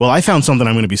Well, I found something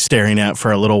I'm going to be staring at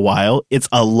for a little while. It's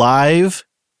a live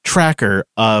tracker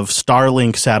of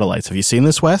Starlink satellites. Have you seen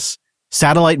this, Wes?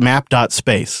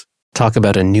 Satellite-map.space. Talk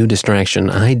about a new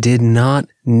distraction I did not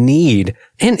need.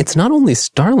 And it's not only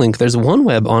Starlink, there's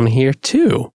OneWeb on here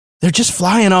too. They're just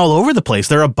flying all over the place.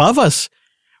 They're above us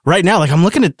right now. Like I'm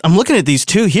looking at these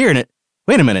two here and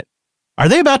wait a minute. Are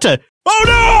they about to? Oh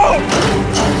no!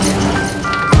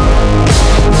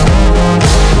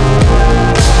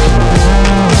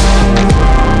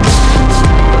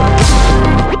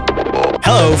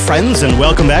 Hello, friends, and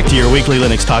welcome back to your weekly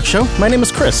Linux talk show. My name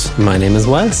is Chris. My name is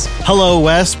Wes. Hello,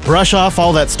 Wes. Brush off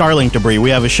all that Starlink debris. We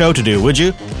have a show to do, would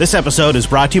you? This episode is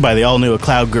brought to you by the all-new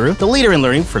Cloud Guru, the leader in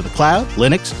learning for the cloud,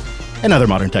 Linux, and other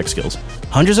modern tech skills.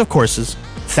 Hundreds of courses,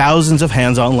 thousands of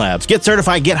hands-on labs. Get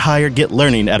certified, get hired, get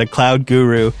learning at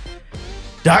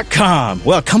cloudguru.com.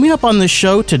 Well, coming up on this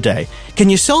show today, can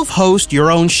you self-host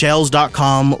your own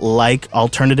shells.com-like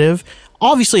alternative?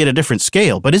 Obviously at a different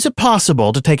scale, but is it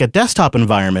possible to take a desktop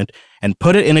environment and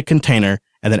put it in a container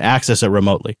and then access it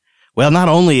remotely? Well, not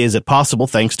only is it possible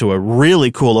thanks to a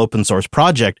really cool open source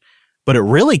project, but it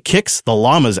really kicks the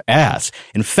llama's ass.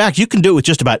 In fact, you can do it with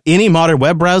just about any modern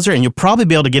web browser, and you'll probably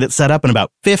be able to get it set up in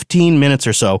about 15 minutes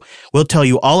or so. We'll tell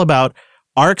you all about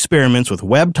our experiments with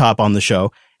WebTop on the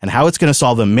show and how it's going to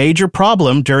solve a major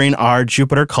problem during our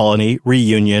Jupiter Colony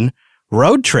reunion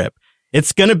road trip.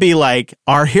 It's going to be like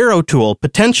our hero tool,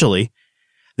 potentially.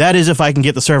 That is if I can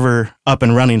get the server up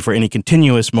and running for any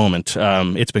continuous moment.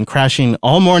 It's been crashing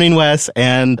all morning, Wes,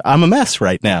 and I'm a mess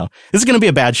right now. This is going to be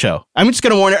a bad show. I'm just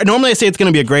going to warn you. Normally I say it's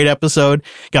going to be a great episode.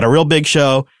 Got a real big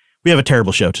show. We have a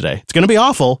terrible show today. It's going to be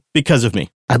awful because of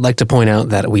me. I'd like to point out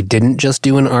that we didn't just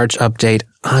do an Arch update.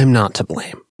 I'm not to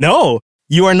blame. No,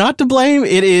 you are not to blame.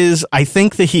 It is, I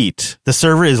think, the heat. The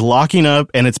server is locking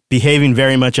up and it's behaving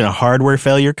very much in a hardware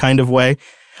failure kind of way.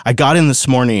 I got in this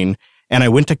morning and I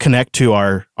went to connect to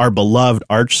our beloved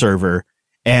Arch server,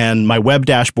 and my web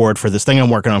dashboard for this thing I'm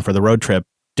working on for the road trip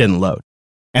didn't load.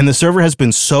 And the server has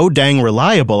been so dang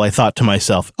reliable, I thought to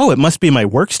myself, oh, it must be my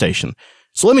workstation.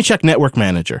 So let me check Network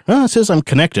Manager. Oh, it says I'm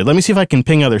connected. Let me see if I can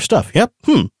ping other stuff. Yep.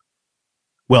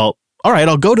 Well, all right,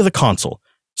 I'll go to the console.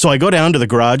 So I go down to the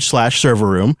garage/server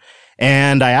room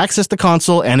and I access the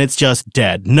console and it's just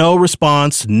dead. No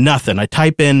response, nothing. I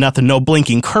type in nothing, no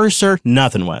blinking cursor,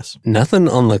 nothing, Wes. Nothing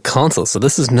on the console. So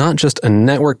this is not just a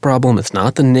network problem. It's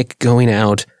not the NIC going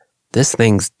out. This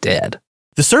thing's dead.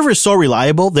 The server is so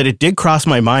reliable that it did cross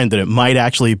my mind that it might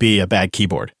actually be a bad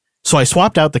keyboard. So I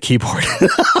swapped out the keyboard.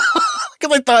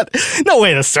 Because I thought, no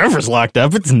way, the server's locked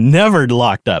up. It's never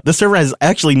locked up. The server has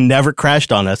actually never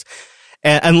crashed on us.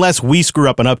 Unless we screw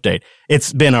up an update.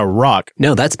 It's been a rock.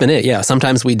 No, that's been it. Yeah.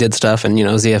 Sometimes we did stuff and,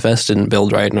 ZFS didn't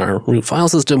build right and our root file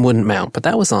system wouldn't mount, but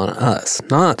that was on us,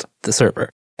 not the server.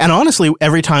 And honestly,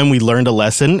 every time we learned a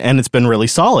lesson and it's been really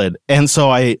solid. And so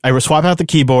I swap out the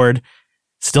keyboard,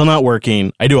 still not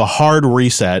working. I do a hard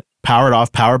reset, power it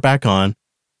off, power it back on.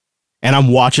 And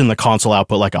I'm watching the console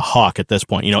output like a hawk at this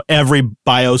point. Every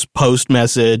BIOS post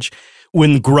message,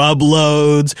 when grub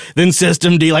loads, then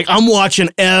systemd, like I'm watching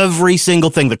every single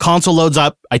thing. The console loads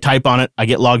up, I type on it, I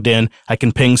get logged in, I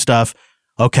can ping stuff.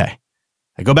 Okay.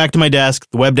 I go back to my desk,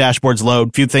 the web dashboards load,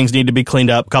 a few things need to be cleaned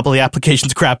up, a couple of the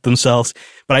applications crap themselves,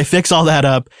 but I fix all that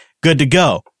up, good to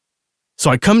go.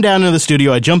 So I come down into the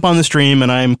studio, I jump on the stream,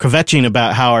 and I'm kvetching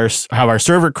about how our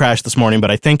server crashed this morning,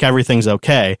 but I think everything's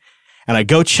okay. And I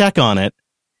go check on it,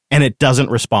 and it doesn't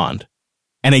respond.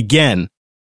 And again,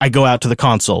 I go out to the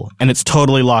console and it's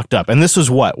totally locked up. And this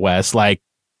was what, Wes? Like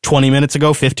 20 minutes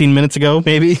ago, 15 minutes ago,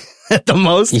 maybe at the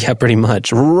most? Yeah, pretty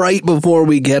much. Right before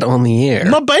we get on the air.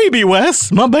 My baby,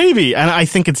 Wes. My baby. And I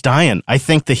think it's dying. I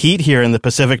think the heat here in the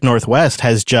Pacific Northwest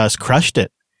has just crushed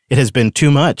it. It has been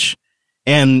too much.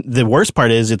 And the worst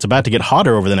part is it's about to get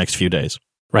hotter over the next few days.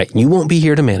 Right. You won't be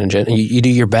here to manage it. You do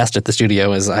your best at the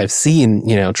studio, as I've seen,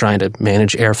 trying to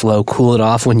manage airflow, cool it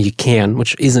off when you can,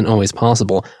 which isn't always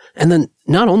possible. And then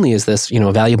not only is this,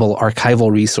 a valuable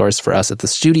archival resource for us at the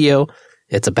studio,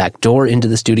 it's a backdoor into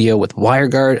the studio with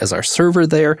WireGuard as our server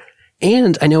there.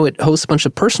 And I know it hosts a bunch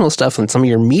of personal stuff and some of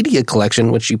your media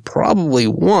collection, which you probably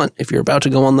want if you're about to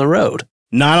go on the road.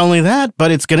 Not only that,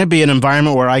 but it's going to be an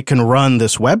environment where I can run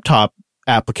this WebTop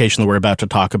application that we're about to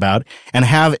talk about and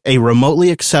have a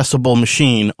remotely accessible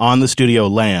machine on the studio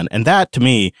LAN. And that, to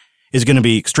me, is going to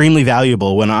be extremely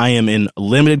valuable when I am in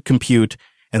limited compute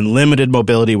and limited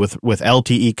mobility with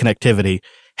LTE connectivity.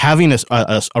 Having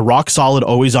a rock-solid,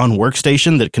 always-on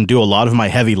workstation that can do a lot of my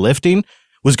heavy lifting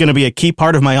was going to be a key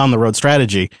part of my on-the-road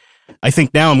strategy. I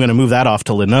think now I'm going to move that off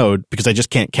to Linode because I just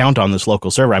can't count on this local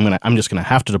server. I'm just going to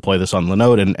have to deploy this on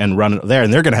Linode and run it there.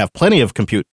 And they're going to have plenty of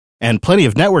compute and plenty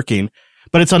of networking.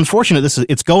 But it's unfortunate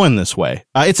it's going this way.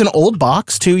 It's an old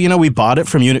box too. We bought it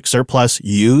from Unix Surplus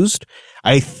used,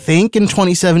 I think in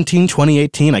 2017,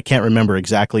 2018. I can't remember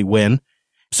exactly when.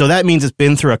 So that means it's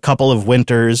been through a couple of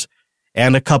winters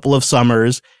and a couple of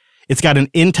summers. It's got an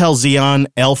Intel Xeon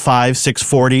L5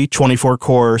 640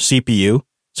 24-core CPU.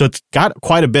 So it's got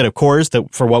quite a bit of cores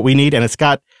for what we need. And it's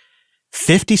got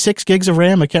 56 gigs of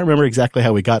RAM. I can't remember exactly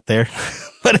how we got there,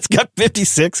 but it's got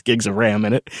 56 gigs of RAM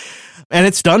in it. And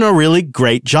it's done a really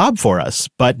great job for us.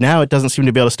 But now it doesn't seem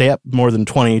to be able to stay up more than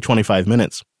 20, 25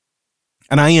 minutes.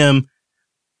 And I am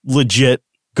legit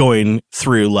going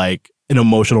through like an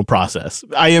emotional process.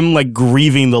 I am like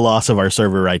grieving the loss of our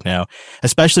server right now,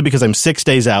 especially because I'm 6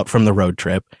 days out from the road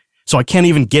trip. So I can't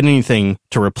even get anything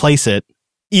to replace it,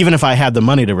 even if I had the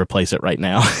money to replace it right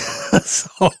now.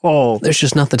 So there's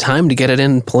just not the time to get it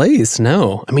in place.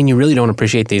 No. I mean, you really don't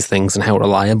appreciate these things and how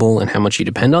reliable and how much you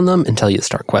depend on them until you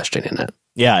start questioning it.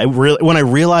 Yeah, when I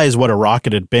realized what a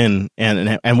rocket had been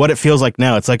and what it feels like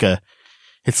now, it's like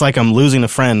I'm losing a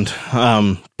friend.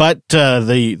 But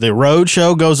the road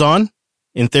show goes on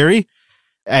in theory,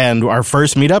 and our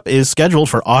first meetup is scheduled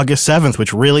for August 7th,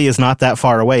 which really is not that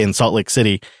far away in Salt Lake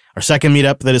City. Our second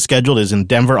meetup that is scheduled is in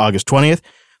Denver, August 20th.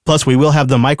 Plus, we will have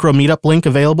the micro meetup link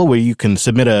available where you can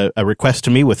submit a request to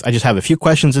me I just have a few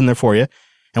questions in there for you,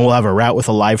 and we'll have a route with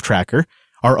a live tracker.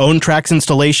 Our own Trax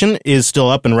installation is still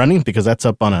up and running because that's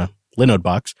up on a Linode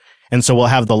box. And so we'll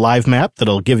have the live map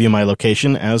that'll give you my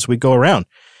location as we go around.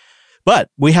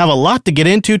 But we have a lot to get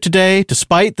into today,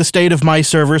 despite the state of my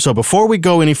server. So before we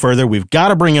go any further, we've got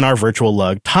to bring in our virtual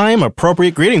lug.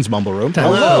 Time-appropriate greetings, Mumble Room.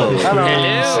 Hello.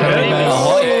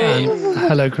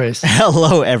 Hello, Chris.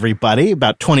 Hello, everybody.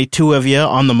 About 22 of you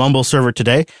on the Mumble server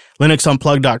today.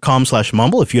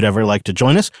 linuxunplug.com/mumble if you'd ever like to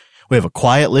join us. We have a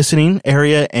quiet listening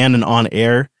area and an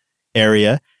on-air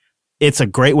area. It's a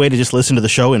great way to just listen to the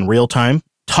show in real time,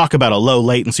 talk about a low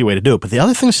latency way to do it. But the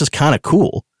other thing that's just kind of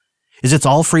cool is it's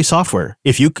all free software.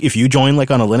 If you join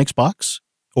like on a Linux box,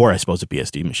 or I suppose a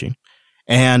BSD machine,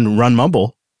 and run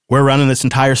Mumble, we're running this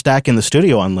entire stack in the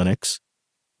studio on Linux.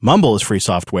 Mumble is free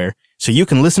software, so you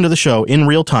can listen to the show in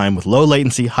real time with low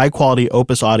latency, high quality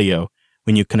Opus audio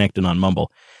when you connect it on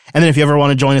Mumble. And then if you ever want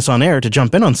to join us on air to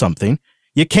jump in on something,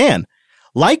 you can.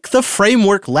 Like the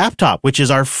Framework laptop, which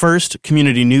is our first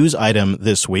community news item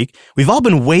this week. We've all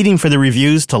been waiting for the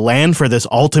reviews to land for this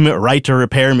ultimate right to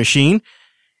repair machine.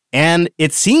 And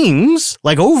it seems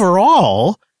like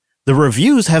overall, the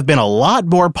reviews have been a lot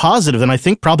more positive than I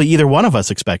think probably either one of us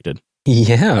expected.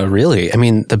 Yeah, really. I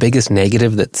mean, the biggest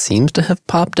negative that seems to have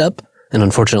popped up, and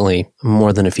unfortunately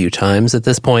more than a few times at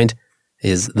this point,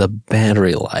 is the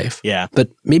battery life. Yeah. But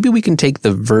maybe we can take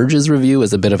The Verge's review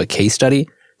as a bit of a case study.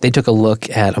 They took a look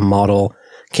at a model,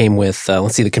 came with,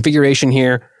 let's see the configuration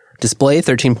here. Display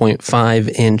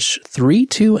 13.5-inch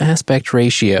 3:2 aspect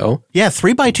ratio. Yeah,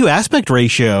 3:2 aspect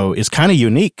ratio is kind of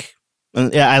unique.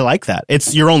 Yeah, I like that.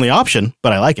 It's your only option,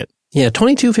 but I like it. Yeah,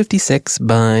 2256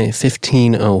 by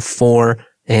 1504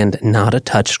 and not a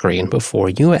touchscreen before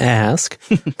you ask.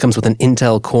 Comes with an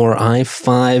Intel Core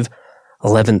i5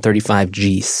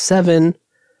 1135G7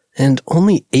 and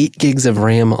only 8 gigs of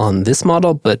RAM on this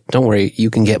model, but don't worry,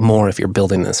 you can get more if you're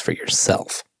building this for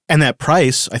yourself. And that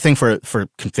price, I think for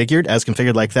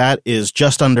configured like that, is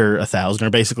just under $1,000, or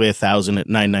basically $1,000 at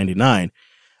 $999.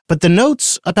 But the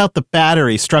notes about the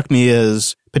battery struck me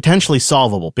as potentially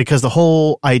solvable because the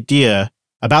whole idea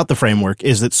about the framework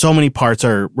is that so many parts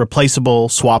are replaceable,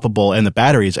 swappable, and the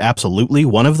battery is absolutely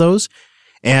one of those.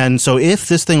 And so if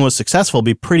this thing was successful, it'd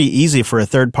be pretty easy for a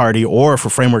third party or for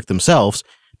Framework themselves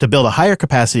to build a higher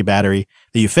capacity battery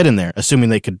that you fit in there, assuming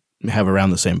they could have around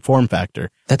the same form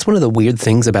factor. That's one of the weird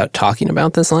things about talking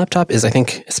about this laptop is I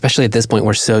think, especially at this point,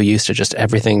 we're so used to just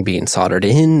everything being soldered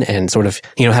in and sort of,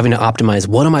 having to optimize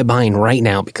what am I buying right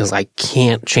now because I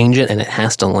can't change it and it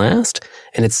has to last.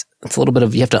 And it's a little bit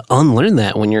of, you have to unlearn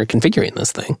that when you're configuring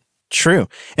this thing. True.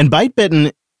 And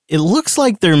ByteBitten, it looks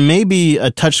like there may be a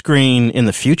touchscreen in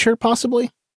the future, possibly.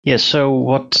 Yes, so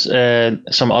what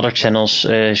some other channels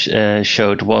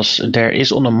showed was there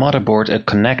is on the motherboard a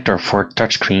connector for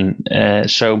touchscreen.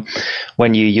 So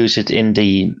when you use it in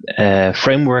the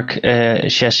Framework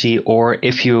chassis, or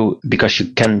because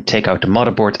you can take out the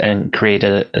motherboard and create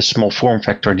a small form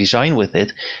factor design with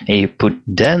it, and you put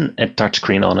then a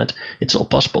touchscreen on it, it's all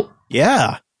possible.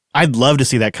 Yeah. I'd love to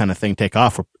see that kind of thing take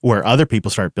off where other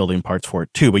people start building parts for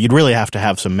it too, but you'd really have to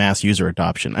have some mass user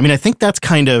adoption. I mean, I think that's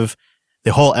kind of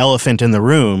the whole elephant in the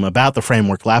room about the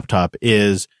Framework laptop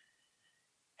is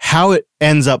how it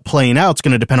ends up playing out. It's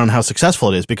going to depend on how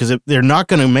successful it is, because if they're not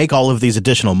going to make all of these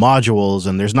additional modules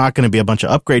and there's not going to be a bunch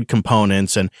of upgrade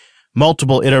components and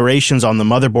multiple iterations on the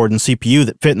motherboard and CPU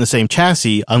that fit in the same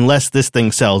chassis unless this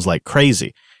thing sells like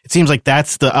crazy. It seems like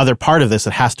that's the other part of this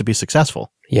that has to be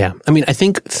successful. Yeah. I mean, I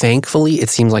think thankfully it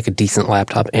seems like a decent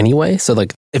laptop anyway. So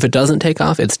like if it doesn't take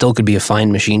off, it still could be a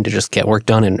fine machine to just get work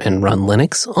done and run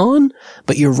Linux on.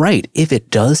 But you're right. If it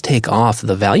does take off,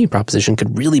 the value proposition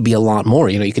could really be a lot more.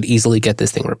 You could easily get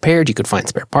this thing repaired. You could find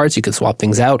spare parts. You could swap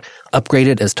things out, upgrade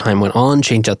it as time went on,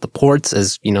 change out the ports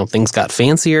as, things got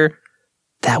fancier.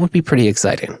 That would be pretty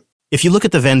exciting. If you look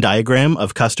at the Venn diagram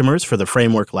of customers for the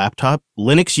Framework laptop,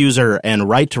 Linux user and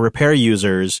right to repair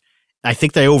users, I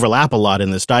think they overlap a lot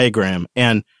in this diagram.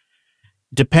 And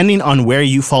depending on where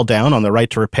you fall down on the right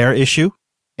to repair issue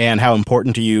and how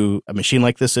important to you a machine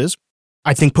like this is,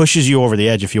 I think pushes you over the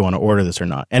edge if you want to order this or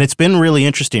not. And it's been really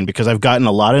interesting because I've gotten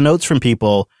a lot of notes from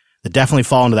people that definitely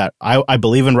fall into that. I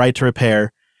believe in right to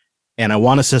repair and I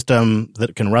want a system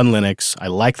that can run Linux. I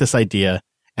like this idea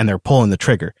and they're pulling the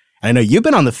trigger. And I know you've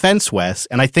been on the fence, Wes,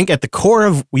 and I think at the core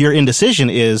of your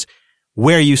indecision is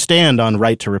where you stand on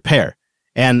right to repair.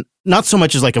 And not so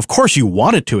much as like, of course you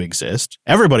want it to exist.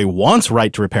 Everybody wants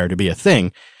right to repair to be a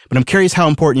thing. But I'm curious how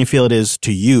important you feel it is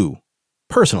to you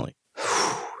personally.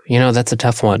 That's a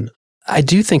tough one. I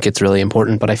do think it's really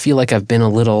important, but I feel like I've been a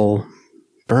little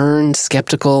burned,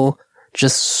 skeptical,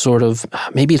 just sort of,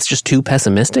 maybe it's just too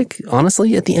pessimistic,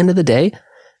 honestly, at the end of the day.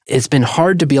 It's been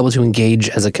hard to be able to engage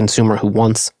as a consumer who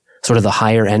wants sort of the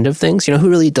higher end of things, who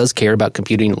really does care about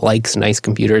computing, likes nice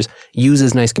computers,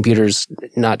 uses nice computers,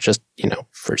 not just,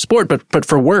 for sport, but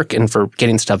for work and for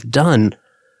getting stuff done.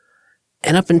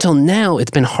 And up until now,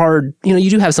 it's been hard. You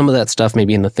do have some of that stuff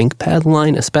maybe in the ThinkPad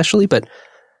line especially, but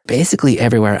basically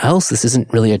everywhere else, this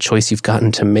isn't really a choice you've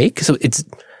gotten to make. So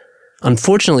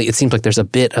unfortunately, it seems like there's a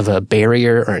bit of a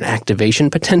barrier or an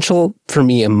activation potential for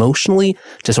me emotionally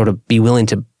to sort of be willing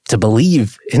to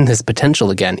believe in this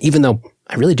potential again, even though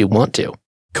I really do want to.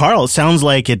 Carl, it sounds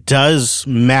like it does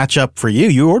match up for you.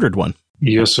 You ordered one.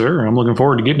 Yes, sir. I'm looking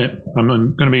forward to getting it. I'm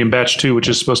going to be in batch 2, which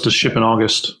is supposed to ship in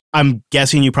August. I'm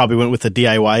guessing you probably went with the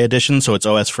DIY edition, so it's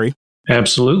OS free.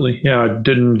 Absolutely. Yeah, I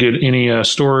didn't get any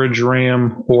storage,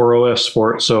 RAM, or OS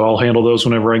for it, so I'll handle those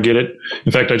whenever I get it.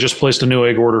 In fact, I just placed a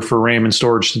Newegg order for RAM and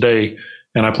storage today,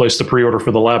 and I placed the pre-order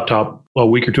for the laptop a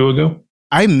week or two ago.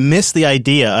 I miss the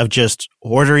idea of just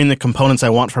ordering the components I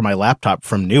want for my laptop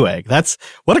from Newegg.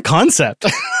 What a concept.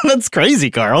 That's crazy,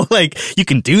 Carl. Like, you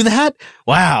can do that?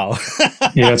 Wow.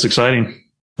 Yeah, it's exciting.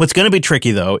 What's going to be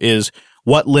tricky, though, is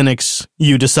what Linux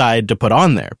you decide to put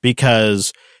on there,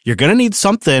 because you're going to need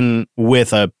something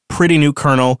with a pretty new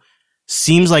kernel.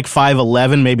 Seems like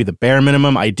 5.11, maybe the bare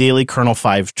minimum, ideally kernel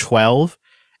 5.12.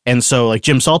 And so, like,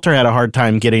 Jim Salter had a hard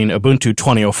time getting Ubuntu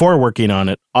 20.04 working on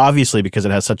it, obviously because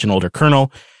it has such an older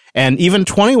kernel. And even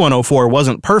 21.04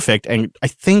 wasn't perfect. And I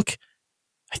think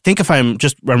if I'm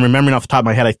remembering off the top of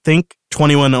my head, I think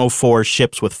 21.04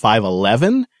 ships with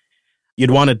 5.11. You'd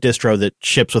want a distro that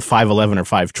ships with 5.11 or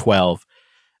 5.12.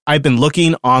 I've been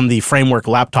looking on the Framework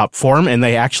laptop forum, and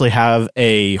they actually have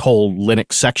a whole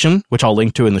Linux section, which I'll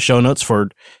link to in the show notes for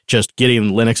just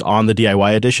getting Linux on the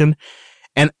DIY edition.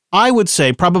 And I would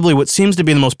say probably what seems to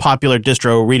be the most popular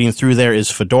distro reading through there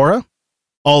is Fedora.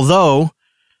 Although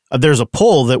there's a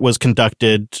poll that was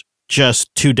conducted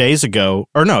just 2 days ago,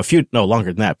 or no,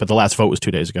 longer than that, but the last vote was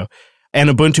 2 days ago. And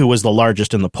Ubuntu was the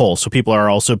largest in the poll. So people are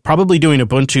also probably doing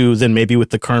Ubuntu then maybe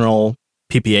with the kernel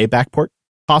PPA backport,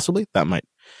 possibly. That might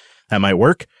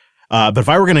work. But if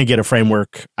I were going to get a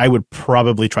Framework, I would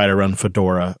probably try to run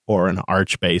Fedora or an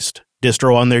Arch-based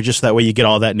distro on there, just that way you get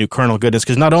all that new kernel goodness,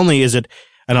 because not only is it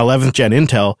an 11th gen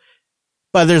Intel,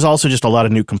 but there's also just a lot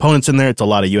of new components in there. It's a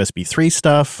lot of USB 3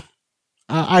 stuff.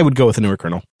 I would go with a newer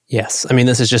kernel. Yes. I mean,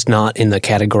 this is just not in the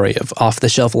category of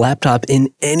off-the-shelf laptop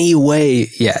in any way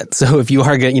yet. So if you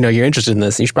are, you're interested in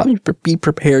this, you should probably be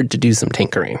prepared to do some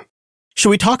tinkering. Should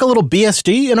we talk a little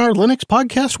BSD in our Linux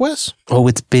podcast, Wes? Oh,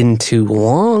 it's been too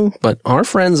long, but our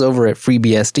friends over at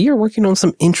FreeBSD are working on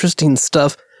some interesting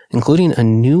stuff, including a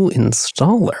new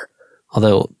installer.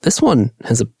 Although this one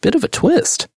has a bit of a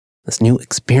twist. This new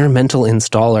experimental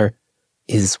installer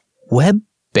is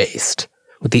web-based,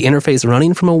 with the interface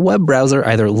running from a web browser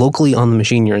either locally on the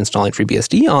machine you're installing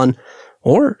FreeBSD on,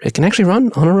 or it can actually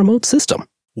run on a remote system.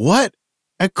 What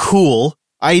a cool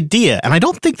idea. And I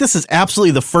don't think this is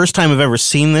absolutely the first time I've ever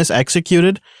seen this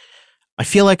executed. I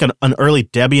feel like an early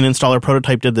Debian installer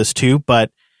prototype did this too,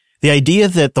 but the idea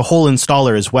that the whole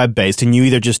installer is web-based and you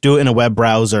either just do it in a web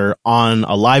browser on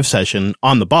a live session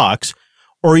on the box,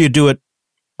 or you do it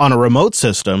on a remote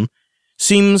system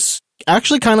seems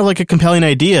actually kind of like a compelling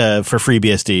idea for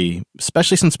FreeBSD,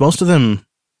 especially since most of them,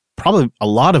 probably a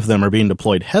lot of them, are being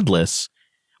deployed headless.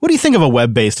 What do you think of a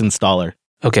web-based installer?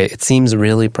 Okay, it seems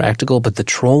really practical, but the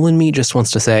troll in me just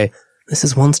wants to say, this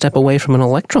is one step away from an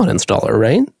Electron installer,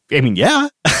 right? I mean, yeah.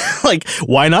 Like,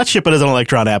 why not ship it as an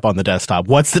Electron app on the desktop?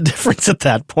 What's the difference at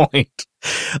that point?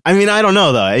 I mean, I don't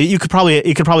know, though. It could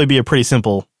probably be a pretty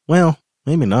simple, well,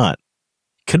 maybe not.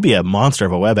 Could be a monster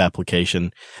of a web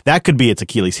application. That could be its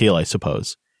Achilles heel, I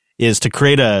suppose, is to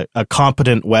create a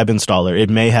competent web installer. It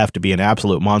may have to be an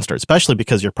absolute monster, especially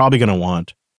because you're probably going to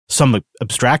want some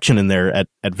abstraction in there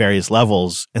at various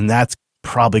levels, and that's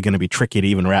probably going to be tricky to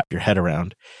even wrap your head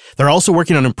around. They're also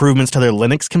working on improvements to their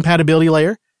Linux compatibility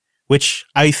layer, which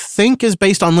I think is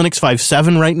based on Linux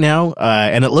 5.7 right now,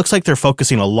 and it looks like they're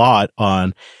focusing a lot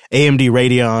on AMD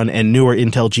Radeon and newer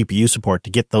Intel GPU support to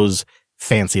get those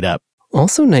fancied up.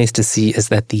 Also nice to see is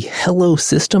that the Hello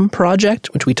System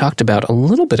project, which we talked about a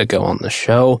little bit ago on the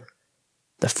show,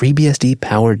 the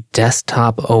FreeBSD-powered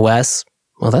desktop OS,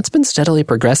 well, that's been steadily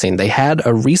progressing. They had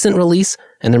a recent release,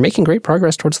 and they're making great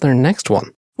progress towards their next one.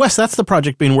 Wes, that's the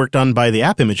project being worked on by the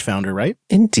AppImage founder, right?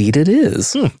 Indeed it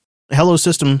is. Hello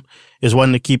System is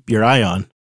one to keep your eye on.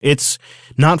 It's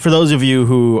not for those of you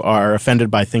who are offended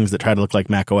by things that try to look like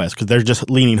macOS, because they're just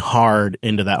leaning hard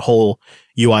into that whole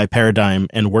UI paradigm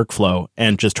and workflow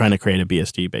and just trying to create a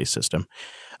BSD-based system.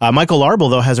 Michael Larble,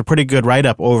 though, has a pretty good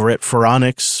write-up over at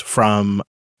Phoronix from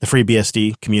the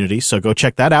FreeBSD community, so go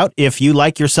check that out if you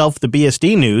like yourself the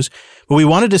BSD news. But we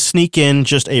wanted to sneak in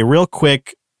just a real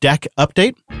quick deck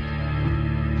update.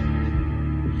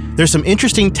 There's some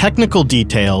interesting technical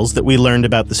details that we learned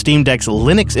about the Steam Deck's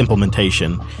Linux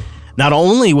implementation. Not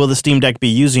only will the Steam Deck be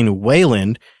using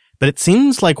Wayland, but it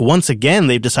seems like once again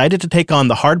they've decided to take on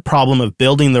the hard problem of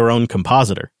building their own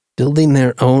compositor. Building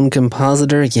their own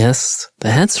compositor? Yes,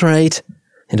 that's right.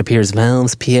 It appears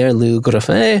Valve's Pierre-Loup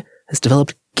Graffet has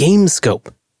developed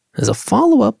GameScope as a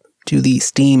follow-up to the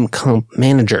Steam Comp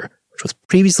Manager, which was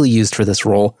previously used for this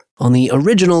role on the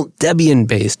original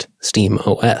Debian-based Steam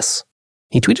OS.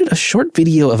 He tweeted a short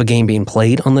video of a game being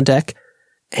played on the deck,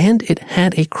 and it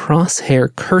had a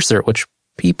crosshair cursor, which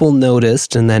people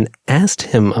noticed and then asked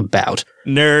him about.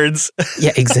 Nerds.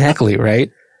 Yeah, exactly, right?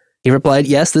 He replied,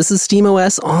 yes, this is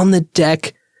SteamOS on the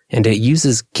deck, and it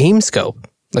uses GameScope.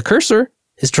 The cursor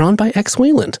is drawn by X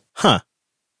Wayland. Huh.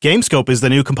 GameScope is the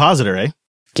new compositor, eh?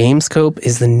 GameScope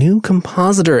is the new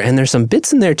compositor, and there's some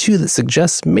bits in there, too, that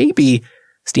suggests maybe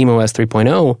SteamOS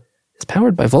 3.0 is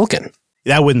powered by Vulkan.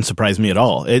 That wouldn't surprise me at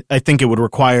all. I think it would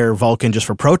require Vulkan just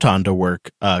for Proton to work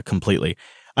completely.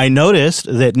 I noticed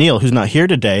that Neil, who's not here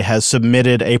today, has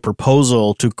submitted a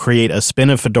proposal to create a spin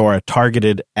of Fedora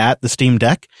targeted at the Steam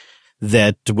Deck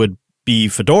that would be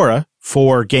Fedora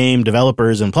for game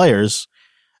developers and players.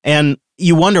 And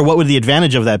you wonder what would the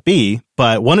advantage of that be,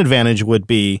 but one advantage would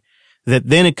be that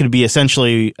then it could be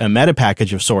essentially a meta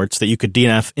package of sorts that you could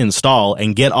DNF install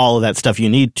and get all of that stuff you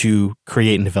need to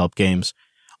create and develop games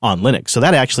on Linux. So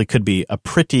that actually could be a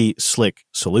pretty slick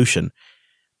solution.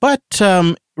 But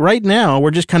right now, we're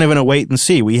just kind of in a wait and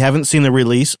see. We haven't seen the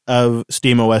release of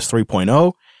SteamOS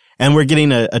 3.0, and we're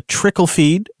getting a trickle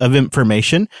feed of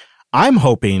information. I'm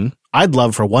hoping, I'd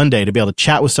love for one day to be able to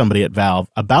chat with somebody at Valve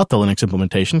about the Linux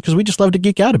implementation, because we just love to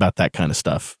geek out about that kind of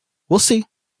stuff. We'll see.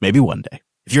 Maybe one day.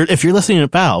 If you're listening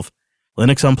at Valve,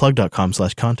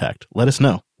 linuxunplugged.com/contact. Let us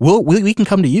know. We can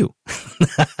come to you.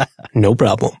 No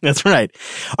problem. That's right.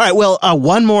 All right. Well,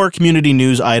 one more community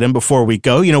news item before we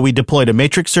go. We deployed a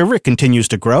Matrix server. It continues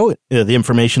to grow. The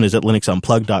information is at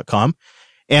linuxunplugged.com.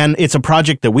 And it's a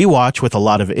project that we watch with a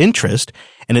lot of interest.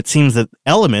 And it seems that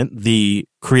Element, the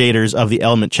creators of the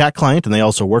Element chat client, and they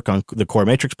also work on the core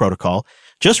Matrix protocol,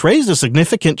 just raised a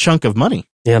significant chunk of money.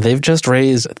 Yeah, they've just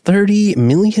raised $30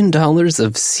 million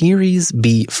of Series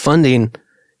B funding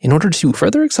in order to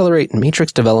further accelerate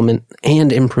Matrix development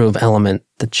and improve Element,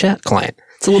 the chat client.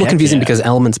 It's a little confusing because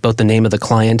Element's both the name of the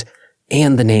client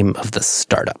and the name of the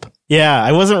startup. Yeah,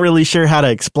 I wasn't really sure how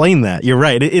to explain that. You're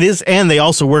right. It is, and they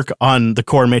also work on the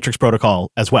core Matrix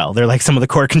protocol as well. They're like some of the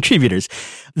core contributors.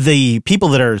 The people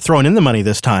that are throwing in the money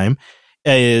this time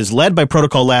is led by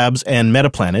Protocol Labs and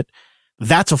Metaplanet.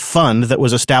 That's a fund that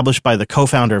was established by the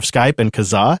co-founder of Skype and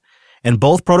Kazaa, and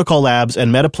both Protocol Labs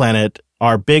and Metaplanet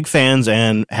are big fans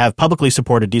and have publicly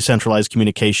supported decentralized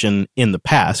communication in the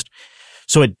past.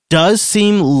 So it does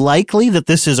seem likely that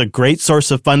this is a great source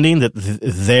of funding, that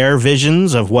their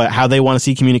visions of how they want to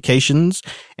see communications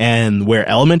and where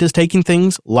Element is taking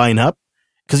things line up.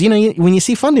 Because, when you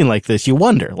see funding like this, you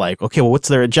wonder, like, okay, well, what's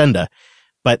their agenda?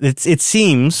 But it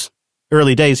seems,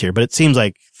 early days here, but it seems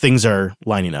like things are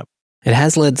lining up. It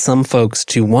has led some folks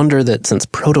to wonder that since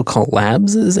Protocol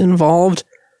Labs is involved,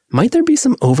 might there be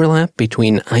some overlap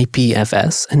between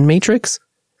IPFS and Matrix?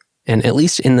 And at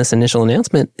least in this initial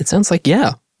announcement, it sounds like,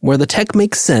 yeah, where the tech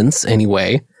makes sense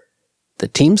anyway, the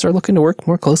teams are looking to work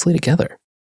more closely together.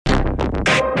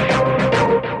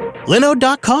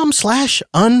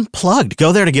 Linode.com/unplugged.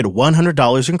 Go there to get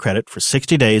 $100 in credit for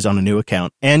 60 days on a new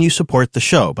account, and you support the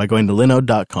show by going to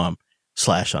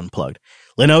Linode.com/unplugged.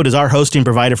 Linode is our hosting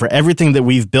provider for everything that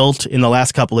we've built in the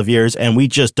last couple of years, and we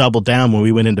just doubled down when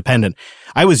we went independent.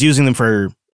 I was using them for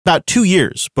about 2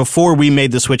 years before we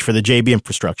made the switch for the JB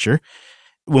infrastructure.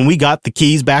 When we got the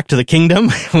keys back to the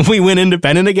kingdom, when we went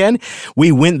independent again,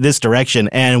 we went this direction,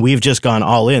 and we've just gone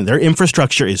all in. Their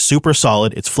infrastructure is super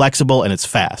solid, it's flexible, and it's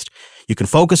fast. You can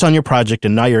focus on your project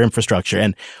and not your infrastructure.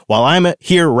 And while I'm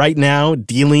here right now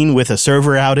dealing with a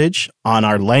server outage on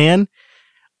our LAN,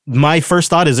 my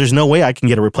first thought is there's no way I can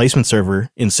get a replacement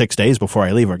server in 6 days before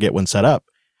I leave or get one set up.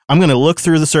 I'm going to look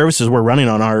through the services we're running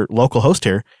on our local host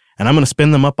here, and I'm going to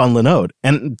spin them up on Linode.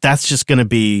 And that's just going to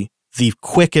be the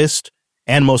quickest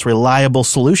and most reliable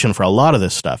solution for a lot of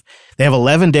this stuff. They have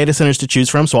 11 data centers to choose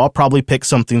from, so I'll probably pick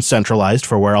something centralized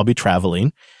for where I'll be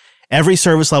traveling. Every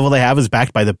service level they have is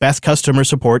backed by the best customer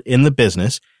support in the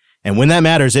business. And when that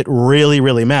matters, it really,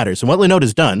 really matters. And what Linode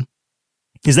has done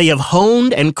is they have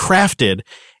honed and crafted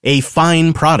a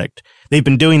fine product. They've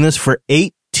been doing this for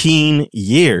 18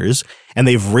 years, and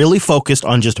they've really focused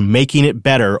on just making it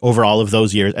better over all of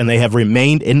those years, and they have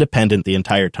remained independent the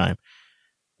entire time.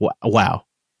 Wow.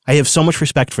 I have so much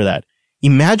respect for that.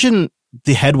 Imagine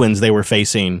the headwinds they were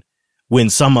facing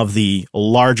when some of the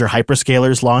larger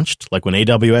hyperscalers launched, like when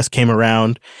AWS came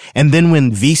around, and then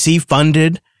when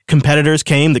VC-funded competitors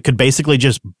came that could basically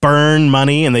just burn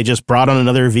money, and they just brought on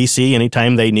another VC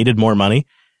anytime they needed more money.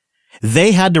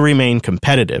 They had to remain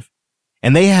competitive,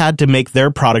 and they had to make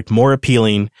their product more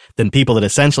appealing than people that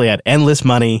essentially had endless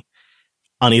money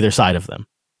on either side of them.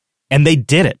 And they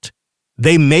did it.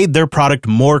 They made their product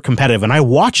more competitive, and I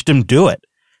watched them do it.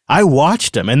 I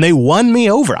watched them, and they won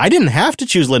me over. I didn't have to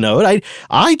choose Linode.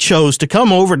 I chose to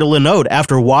come over to Linode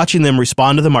after watching them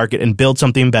respond to the market and build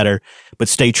something better, but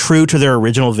stay true to their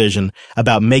original vision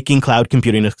about making cloud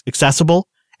computing accessible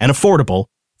and affordable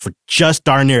for just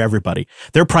darn near everybody.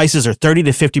 Their prices are 30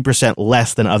 to 50%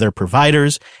 less than other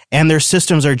providers, and their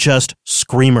systems are just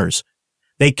screamers.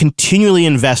 They continually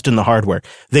invest in the hardware.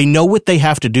 They know what they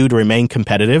have to do to remain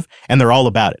competitive, and they're all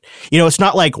about it. You know, it's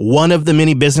not like one of the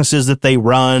many businesses that they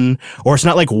run, or it's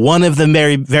not like one of the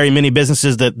very, very many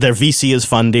businesses that their VC is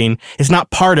funding. It's not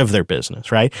part of their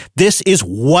business, right? This is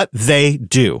what they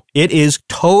do. It is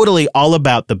totally all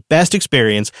about the best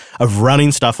experience of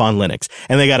running stuff on Linux.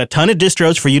 And they got a ton of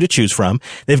distros for you to choose from.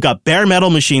 They've got bare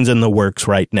metal machines in the works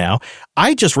right now.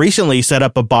 I just recently set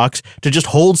up a box to just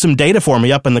hold some data for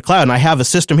me up in the cloud, and I have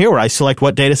a system here where I select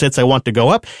what data sets I want to go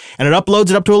up, and it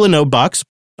uploads it up to a Linode box.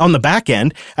 On the back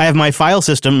end, I have my file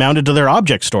system mounted to their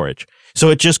object storage, so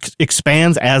it just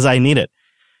expands as I need it.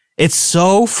 It's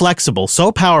so flexible,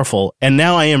 so powerful, and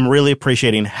now I am really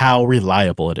appreciating how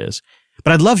reliable it is.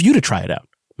 But I'd love you to try it out.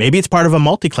 Maybe it's part of a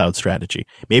multi-cloud strategy.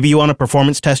 Maybe you want to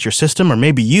performance test your system, or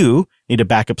maybe you need a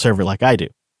backup server like I do.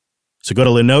 So go to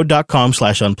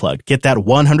Linode.com/unplugged. Get that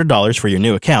 $100 for your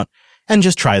new account, and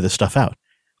just try this stuff out.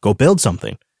 Go build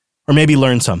something, or maybe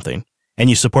learn something,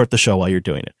 and you support the show while you're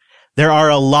doing it. There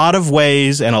are a lot of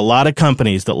ways and a lot of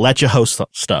companies that let you host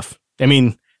stuff. I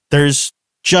mean, there's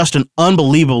just an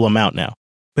unbelievable amount now.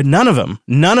 But none of them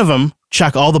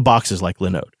check all the boxes like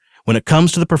Linode. When it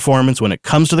comes to the performance, when it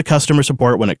comes to the customer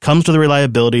support, when it comes to the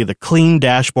reliability, the clean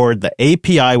dashboard, the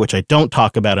API, which I don't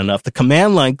talk about enough, the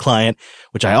command line client,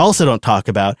 which I also don't talk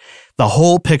about, the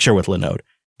whole picture with Linode.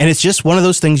 And it's just one of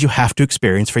those things you have to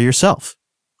experience for yourself.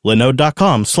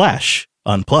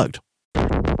 Linode.com/unplugged.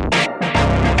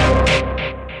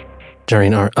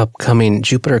 During our upcoming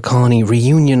Jupiter Colony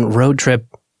reunion road trip,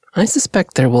 I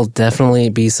suspect there will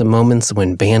definitely be some moments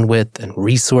when bandwidth and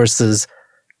resources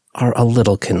are a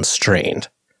little constrained.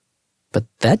 But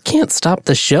that can't stop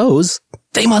the shows.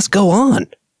 They must go on.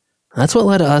 That's what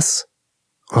led us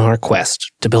on our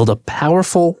quest to build a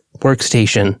powerful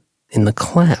workstation in the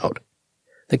cloud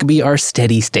that could be our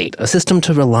steady state, a system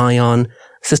to rely on,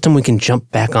 a system we can jump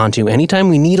back onto anytime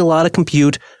we need a lot of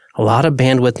compute, a lot of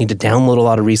bandwidth, need to download a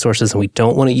lot of resources, and we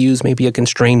don't want to use maybe a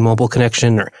constrained mobile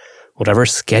connection or whatever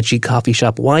sketchy coffee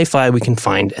shop Wi-Fi we can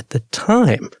find at the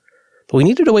time. But we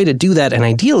needed a way to do that, and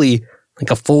ideally,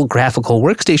 like a full graphical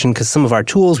workstation, because some of our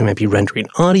tools, we might be rendering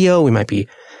audio, we might be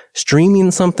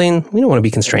streaming something. We don't want to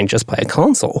be constrained just by a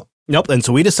console. Nope. And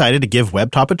so we decided to give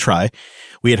WebTop a try.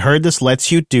 We had heard this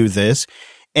lets you do this,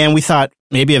 and we thought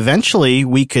maybe eventually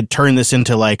we could turn this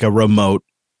into like a remote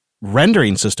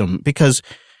rendering system, because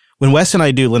when Wes and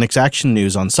I do Linux Action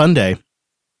News on Sunday,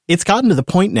 it's gotten to the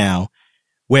point now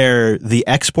where the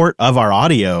export of our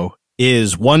audio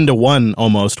is 1-to-1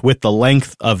 almost with the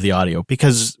length of the audio,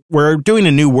 because we're doing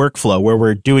a new workflow where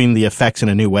we're doing the effects in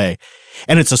a new way.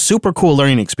 And it's a super cool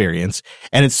learning experience.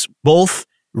 And it's both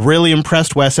really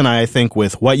impressed Wes and I think,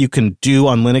 with what you can do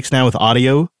on Linux now with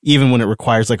audio, even when it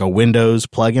requires like a Windows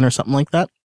plugin or something like that.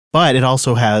 But it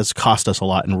also has cost us a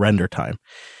lot in render time.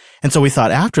 And so we thought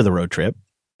after the road trip,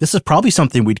 this is probably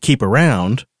something we'd keep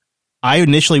around. I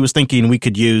initially was thinking we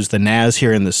could use the NAS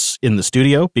here in the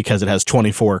studio because it has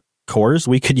 24 cores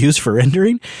we could use for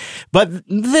rendering. But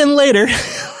then later,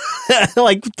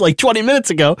 like 20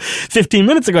 minutes ago, 15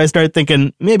 minutes ago, I started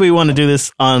thinking maybe we want to do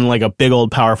this on like a big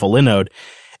old powerful Linode.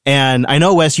 And I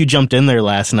know, Wes, you jumped in there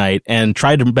last night and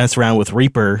tried to mess around with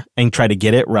Reaper and try to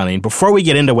get it running. Before we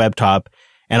get into WebTop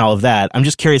and all of that, I'm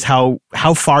just curious how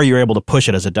far you're able to push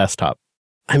it as a desktop.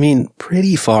 I mean,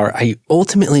 pretty far. I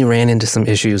ultimately ran into some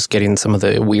issues getting some of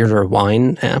the weirder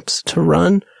wine apps to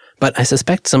run, but I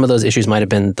suspect some of those issues might have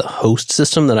been the host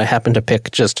system that I happened to pick.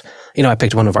 I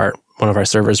picked one of our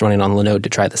servers running on Linode to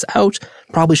try this out.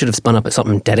 Probably should have spun up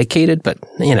something dedicated, but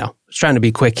was trying to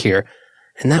be quick here.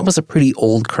 And that was a pretty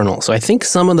old kernel. So I think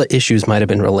some of the issues might have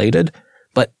been related,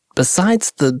 but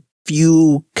besides the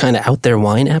few kind of out there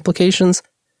wine applications,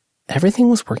 everything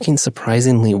was working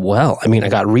surprisingly well. I mean, I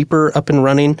got Reaper up and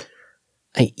running.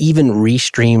 I even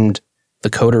restreamed the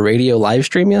Coder Radio live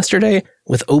stream yesterday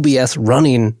with OBS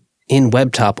running in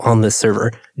WebTop on this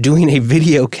server, doing a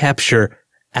video capture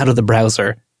out of the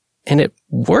browser, and it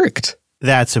worked.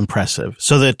 That's impressive.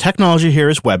 So the technology here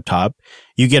is WebTop.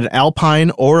 You get an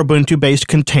Alpine or Ubuntu-based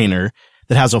container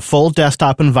that has a full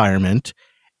desktop environment,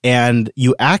 and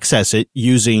you access it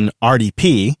using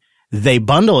RDP. They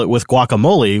bundle it with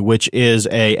Guacamole, which is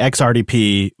a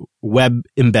XRDP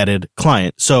web-embedded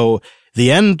client. So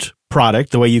the end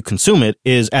product, the way you consume it,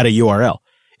 is at a URL.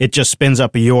 It just spins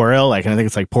up a URL, I think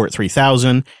it's like port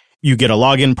 3000. You get a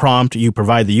login prompt. You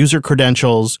provide the user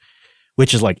credentials,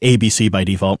 which is like ABC by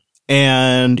default,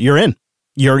 and you're in.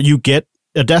 You get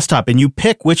a desktop, and you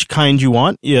pick which kind you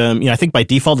want. I think by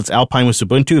default it's Alpine with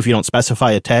Ubuntu if you don't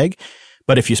specify a tag.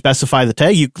 But if you specify the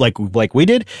tag, you like we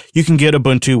did, you can get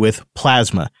Ubuntu with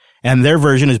Plasma. And their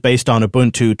version is based on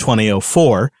Ubuntu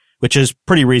 20.04, which is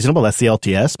pretty reasonable. That's the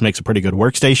LTS, makes a pretty good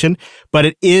workstation. But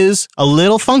it is a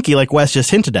little funky, like Wes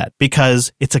just hinted at,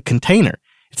 because it's a container.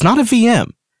 It's not a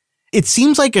VM. It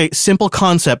seems like a simple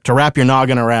concept to wrap your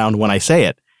noggin around when I say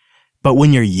it. But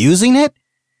when you're using it,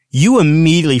 you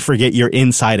immediately forget you're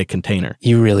inside a container.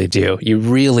 You really do. You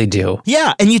really do.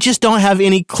 Yeah, and you just don't have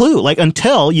any clue, like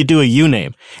until you do a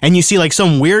uname and you see like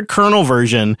some weird kernel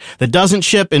version that doesn't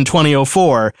ship in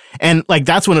 2004, and like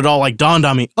that's when it all like dawned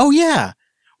on me, oh yeah,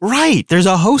 right, there's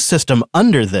a host system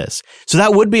under this. So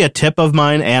that would be a tip of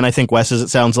mine, and I think Wes's, it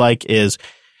sounds like, is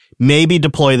maybe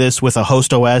deploy this with a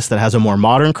host OS that has a more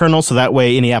modern kernel, so that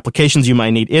way any applications you might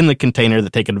need in the container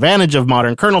that take advantage of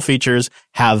modern kernel features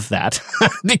have that,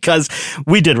 because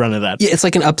we did run into that. Yeah, it's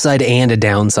like an upside and a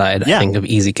downside, I think, of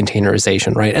easy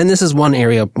containerization, right? And this is one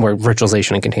area where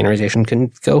virtualization and containerization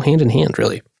can go hand in hand,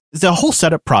 really. The whole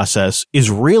setup process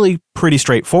is really pretty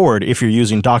straightforward if you're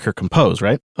using Docker Compose,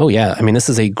 right? Oh, yeah. I mean, this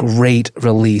is a great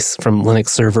release from Linux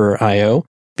Server IO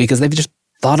because they've just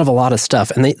thought of a lot of stuff,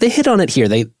 and they hit on it here.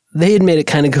 They admit it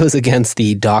kind of goes against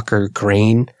the Docker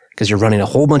grain because you're running a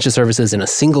whole bunch of services in a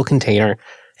single container.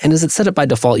 And as it's set up by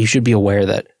default, you should be aware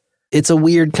that it's a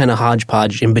weird kind of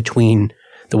hodgepodge in between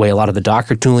the way a lot of the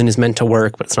Docker tooling is meant to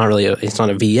work, but it's not a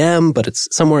VM, but it's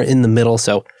somewhere in the middle.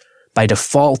 So by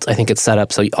default, I think it's set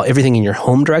up so everything in your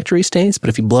home directory stays. But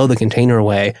if you blow the container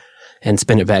away and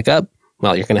spin it back up,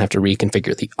 well, you're going to have to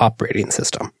reconfigure the operating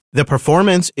system. The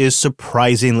performance is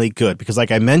surprisingly good because,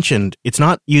 like I mentioned, it's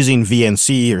not using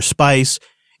VNC or Spice.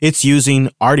 It's using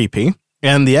RDP.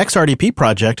 And the XRDP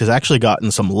project has actually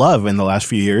gotten some love in the last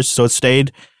few years, so it's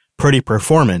stayed pretty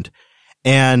performant.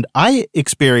 And I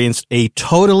experienced a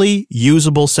totally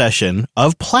usable session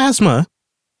of Plasma.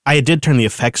 I did turn the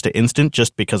effects to instant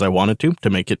just because I wanted to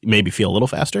make it maybe feel a little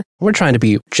faster. We're trying to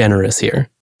be generous here.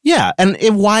 Yeah, and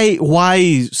why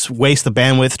waste the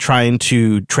bandwidth trying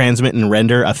to transmit and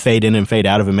render a fade in and fade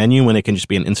out of a menu when it can just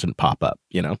be an instant pop-up,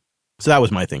 So that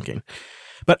was my thinking.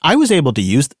 But I was able to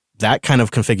use that kind of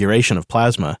configuration of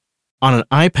Plasma on an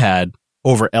iPad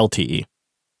over LTE.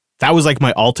 That was like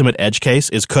my ultimate edge case,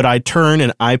 is could I turn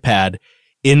an iPad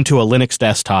into a Linux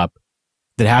desktop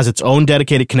that has its own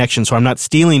dedicated connection so I'm not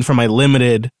stealing from my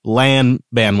limited LAN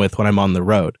bandwidth when I'm on the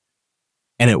road.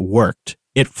 And it worked.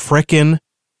 It frickin'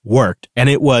 worked, and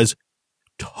it was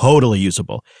totally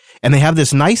usable. And they have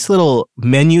this nice little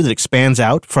menu that expands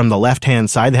out from the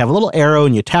left-hand side. They have a little arrow,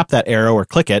 and you tap that arrow or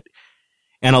click it,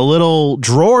 and a little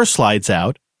drawer slides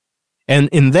out, And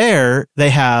in there, they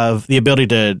have the ability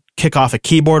to kick off a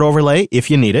keyboard overlay if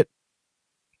you need it.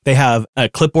 They have a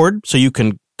clipboard, so you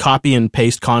can copy and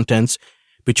paste contents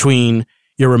between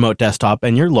your remote desktop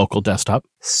and your local desktop.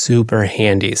 Super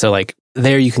handy. So like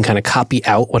there you can kind of copy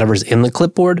out whatever's in the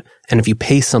clipboard. And if you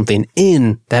paste something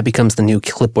in, that becomes the new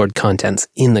clipboard contents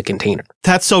in the container.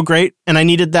 That's so great. And I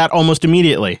needed that almost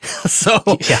immediately. So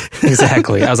yeah,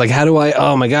 exactly. I was like, how do I,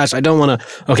 oh my gosh, I don't want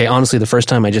to. Okay, honestly, the first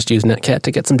time I just used Netcat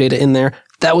to get some data in there,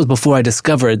 that was before I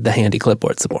discovered the handy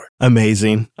clipboard support.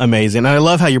 Amazing. And I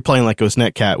love how you're playing like it was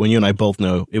Netcat when you and I both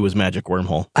know it was Magic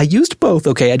Wormhole. I used both.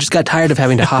 Okay, I just got tired of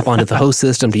having to hop onto the host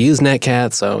system to use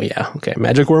Netcat. So yeah, okay,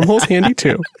 Magic Wormhole's handy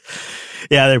too.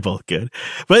 Yeah, they're both good.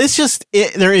 But it's just,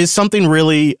 there is something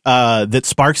really that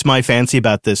sparks my fancy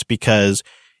about this, because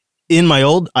in my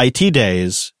old IT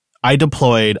days, I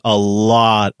deployed a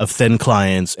lot of thin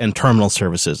clients and terminal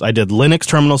services. I did Linux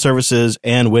terminal services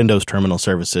and Windows terminal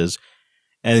services.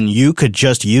 And you could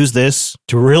just use this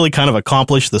to really kind of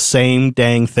accomplish the same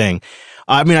dang thing.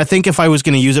 I mean, I think if I was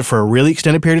going to use it for a really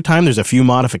extended period of time, there's a few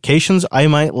modifications I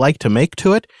might like to make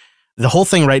to it. The whole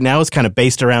thing right now is kind of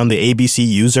based around the ABC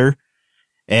user.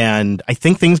 And I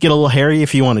think things get a little hairy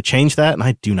if you want to change that, and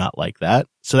I do not like that.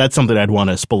 So that's something I'd want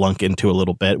to spelunk into a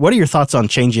little bit. What are your thoughts on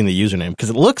changing the username? Because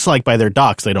it looks like by their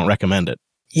docs, they don't recommend it.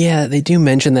 Yeah, they do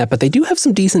mention that, but they do have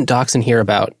some decent docs in here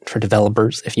about for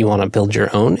developers if you want to build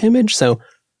your own image. So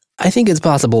I think it's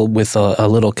possible with a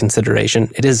little consideration.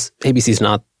 It is, ABC's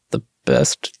not the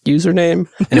best username,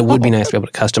 and it would be nice to be able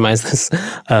to customize this.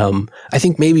 I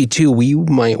think maybe too, we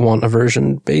might want a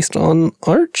version based on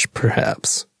Arch,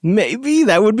 perhaps. Maybe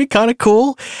that would be kind of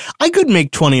cool. I could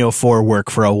make 2004 work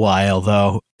for a while,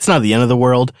 though. It's not the end of the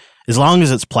world, as long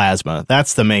as it's Plasma.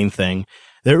 That's the main thing.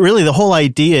 Really, the whole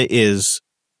idea is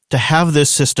to have this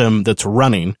system that's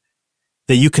running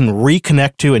that you can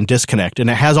reconnect to and disconnect, and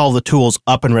it has all the tools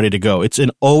up and ready to go. It's an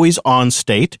always-on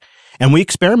state, and we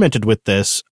experimented with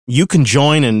this. You can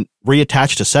join and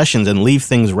reattach to sessions and leave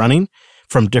things running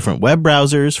from different web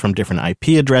browsers, from different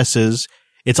IP addresses.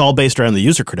 It's all based around the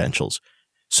user credentials.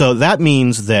 So that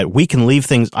means that we can leave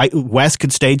things. Wes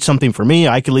could stage something for me.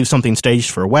 I could leave something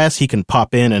staged for Wes. He can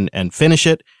pop in and finish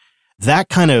it. That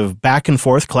kind of back and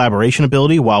forth collaboration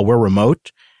ability while we're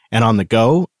remote and on the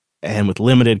go and with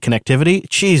limited connectivity.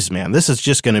 Geez, man, this is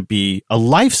just going to be a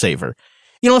lifesaver.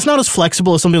 You know, it's not as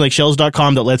flexible as something like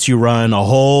Shells.com that lets you run a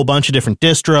whole bunch of different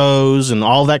distros and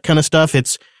all that kind of stuff.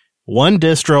 It's one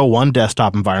distro, one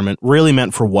desktop environment, really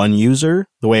meant for one user.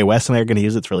 The way Wes and I are going to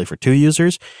use it's really for two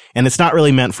users. And it's not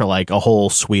really meant for like a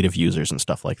whole suite of users and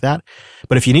stuff like that.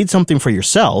 But if you need something for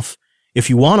yourself,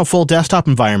 if you want a full desktop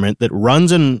environment that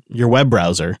runs in your web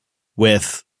browser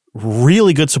with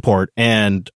really good support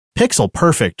and pixel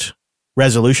perfect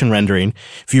resolution rendering,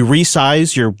 if you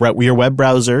resize your web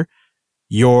browser,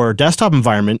 your desktop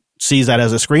environment sees that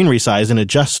as a screen resize and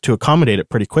adjusts to accommodate it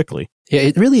pretty quickly. Yeah,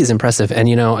 it really is impressive. And,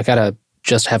 you know, I got to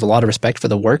just have a lot of respect for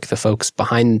the work, the folks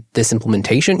behind this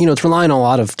implementation. You know, it's relying on a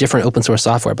lot of different open source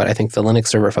software, but I think the Linux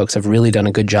server folks have really done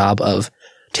a good job of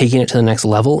taking it to the next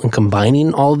level and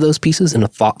combining all of those pieces in a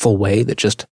thoughtful way that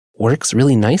just works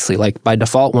really nicely. Like by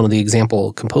default, one of the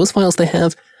example compose files they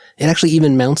have, it actually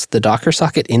even mounts the Docker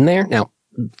socket in there. Now,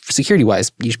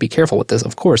 security-wise, you should be careful with this,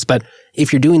 of course, but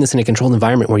if you're doing this in a controlled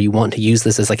environment where you want to use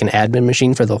this as like an admin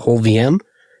machine for the whole VM,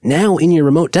 now in your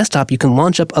remote desktop, you can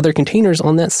launch up other containers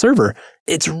on that server.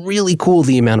 It's really cool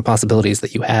the amount of possibilities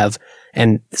that you have,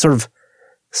 and sort of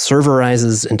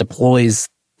serverizes and deploys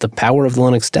the power of the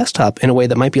Linux desktop in a way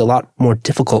that might be a lot more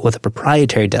difficult with a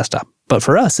proprietary desktop. But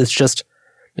for us, it's just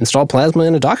install Plasma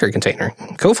in a Docker container.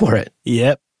 Go for it.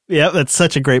 Yep. Yeah, that's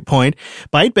such a great point.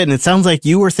 ByteBit, it sounds like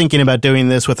you were thinking about doing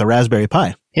this with a Raspberry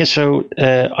Pi. Yeah, so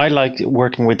I like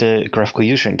working with the graphical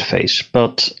user interface,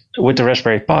 but with the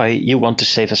Raspberry Pi, you want to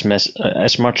save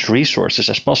as much resources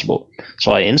as possible.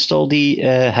 So I install the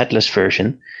headless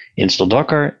version, install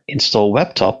Docker, install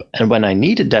WebTop, and when I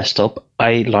need a desktop,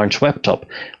 I launch WebTop.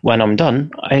 When I'm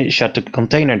done, I shut the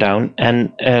container down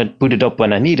and put it up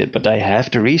when I need it, but I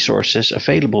have the resources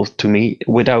available to me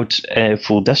without a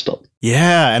full desktop.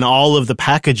 Yeah, and all of the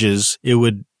packages it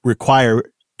would require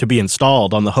to be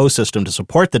installed on the host system to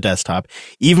support the desktop,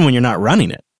 even when you're not running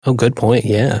it. Oh, good point.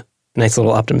 Yeah. Nice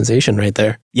little optimization right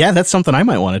there. Yeah, that's something I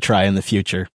might want to try in the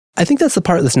future. I think that's the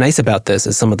part that's nice about this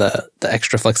is some of the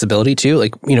extra flexibility too.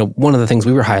 Like, you know, one of the things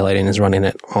we were highlighting is running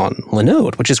it on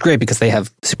Linode, which is great because they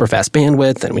have super fast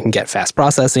bandwidth and we can get fast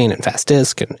processing and fast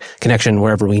disk and connection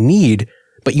wherever we need.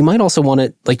 But you might also want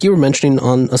it, like you were mentioning,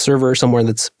 on a server somewhere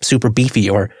that's super beefy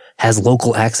or has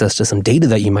local access to some data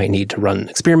that you might need to run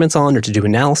experiments on or to do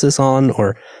analysis on,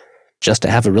 or just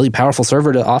to have a really powerful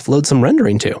server to offload some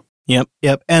rendering to.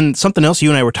 Yep. And something else you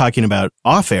and I were talking about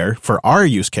off air for our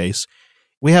use case,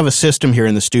 we have a system here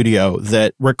in the studio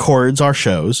that records our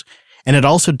shows, and it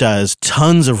also does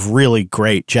tons of really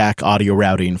great Jack audio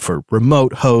routing for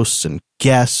remote hosts and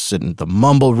guests and the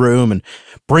Mumble Room, and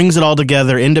brings it all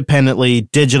together independently,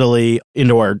 digitally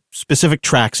into our specific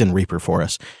tracks in Reaper for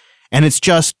us. And it's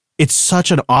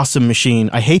such an awesome machine.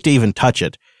 I hate to even touch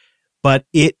it, but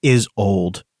it is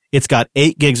old. It's got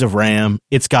 8 gigs of RAM.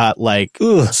 It's got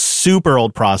super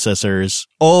old processors,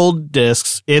 old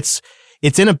disks. It's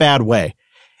in a bad way.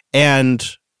 And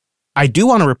I do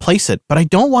want to replace it, but I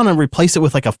don't want to replace it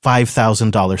with like a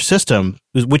 $5,000 system,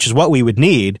 which is what we would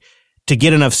need to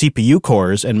get enough CPU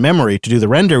cores and memory to do the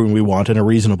rendering we want in a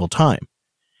reasonable time.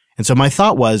 And so my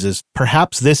thought is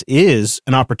perhaps this is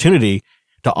an opportunity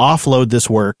to offload this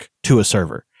work to a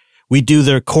server. We do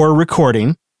the core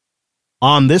recording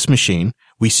on this machine.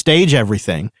 We stage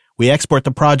everything. We export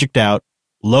the project out,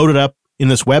 load it up in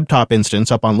this WebTop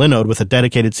instance up on Linode with a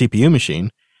dedicated CPU machine,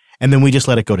 and then we just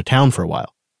let it go to town for a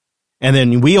while. And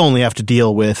then we only have to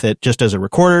deal with it just as a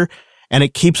recorder, and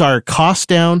it keeps our costs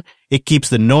down. It keeps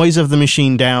the noise of the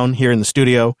machine down here in the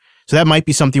studio. So that might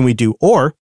be something we do.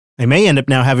 Or I may end up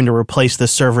now having to replace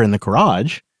this server in the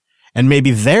garage, and maybe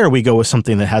there we go with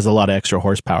something that has a lot of extra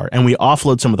horsepower, and we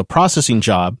offload some of the processing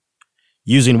job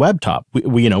using WebTop.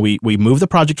 We move the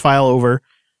project file over,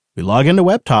 we log into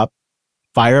WebTop,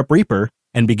 fire up Reaper,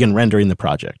 and begin rendering the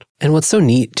project. And what's so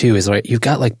neat too is you've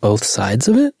got like both sides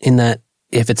of it, in that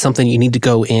if it's something you need to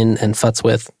go in and futz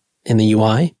with in the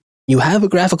UI, you have a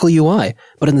graphical UI,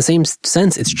 but in the same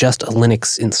sense, it's just a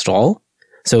Linux install.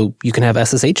 So you can have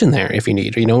SSH in there if you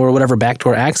need, or whatever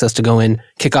backdoor access to go in,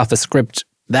 kick off a script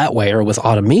that way or with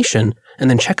automation, and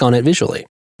then check on it visually.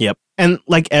 Yep. And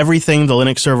like everything the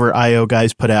Linux Server IO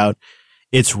guys put out,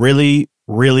 it's really,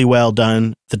 really well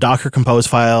done. The Docker Compose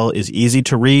file is easy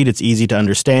to read. It's easy to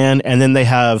understand. And then they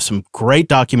have some great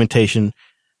documentation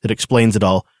that explains it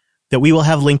all that we will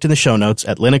have linked in the show notes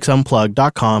at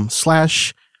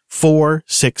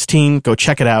linuxunplug.com/416. Go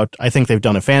check it out. I think they've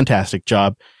done a fantastic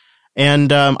job.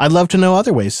 And I'd love to know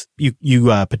other ways you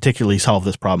particularly solve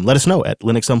this problem. Let us know at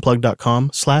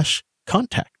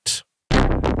linuxunplug.com/contact.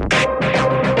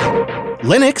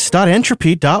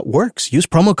 Linux.entropy.works. Use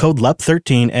promo code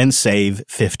LUP13 and save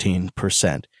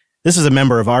 15%. This is a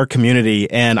member of our community,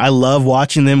 and I love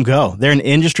watching them go. They're an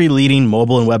industry-leading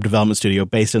mobile and web development studio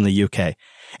based in the UK.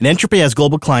 And Entropy has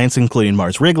global clients including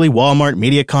Mars Wrigley, Walmart,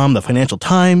 Mediacom, the Financial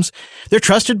Times. They're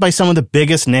trusted by some of the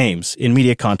biggest names in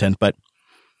media content, but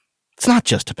it's not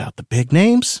just about the big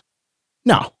names.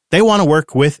 No, they want to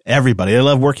work with everybody. They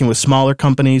love working with smaller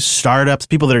companies, startups,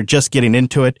 people that are just getting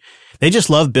into it. They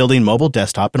just love building mobile,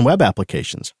 desktop, and web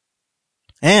applications.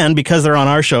 And because they're on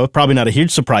our show, probably not a huge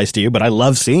surprise to you, but I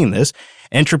love seeing this,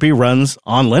 Entropy runs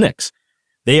on Linux.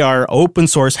 They are open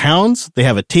source hounds. They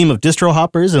have a team of distro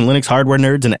hoppers and Linux hardware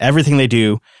nerds, and everything they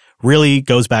do really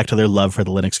goes back to their love for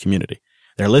the Linux community.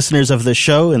 They're listeners of this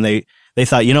show, and they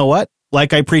thought, you know what?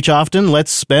 Like I preach often, let's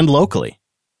spend locally.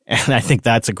 And I think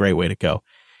that's a great way to go.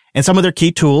 And some of their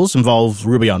key tools involve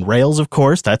Ruby on Rails, of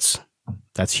course. That's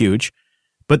huge.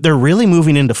 But they're really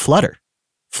moving into Flutter.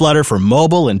 Flutter for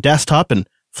mobile and desktop, and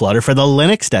Flutter for the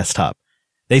Linux desktop.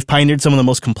 They've pioneered some of the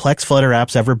most complex Flutter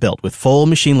apps ever built with full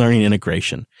machine learning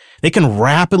integration. They can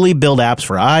rapidly build apps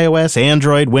for iOS,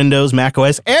 Android, Windows,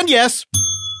 macOS, and yes,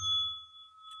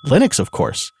 Linux, of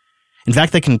course. In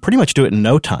fact, they can pretty much do it in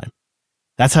no time.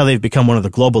 That's how they've become one of the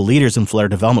global leaders in Flutter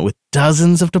development with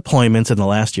dozens of deployments in the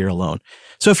last year alone.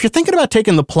 So if you're thinking about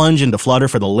taking the plunge into Flutter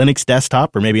for the Linux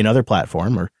desktop or maybe another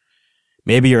platform, or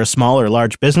maybe you're a small or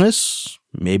large business,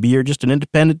 maybe you're just an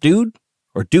independent dude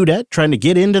or dudette trying to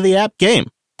get into the app game,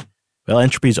 well,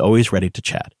 Entropy's always ready to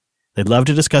chat. They'd love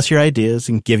to discuss your ideas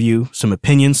and give you some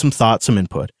opinions, some thoughts, some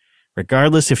input.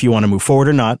 Regardless if you want to move forward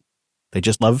or not, they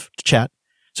just love to chat.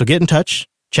 So get in touch,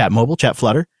 chat mobile, chat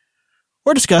Flutter,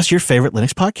 or discuss your favorite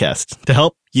Linux podcast to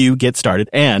help you get started.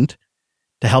 And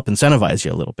to help incentivize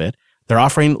you a little bit, they're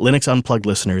offering Linux Unplugged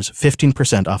listeners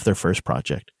 15% off their first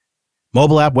project.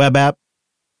 Mobile app, web app,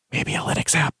 maybe a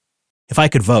Linux app. If I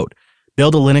could vote,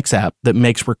 build a Linux app that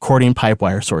makes recording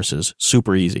Pipewire sources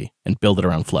super easy and build it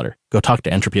around Flutter. Go talk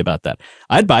to Entropy about that.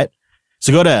 I'd buy it.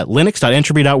 So go to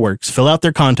linux.entropy.works, fill out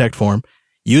their contact form,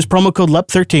 use promo code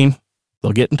LUP13.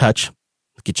 They'll get in touch,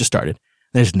 get you started.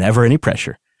 There's never any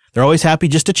pressure. They're always happy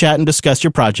just to chat and discuss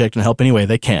your project and help any way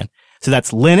they can. So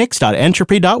that's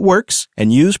linux.entropy.works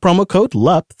and use promo code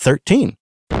LUP13.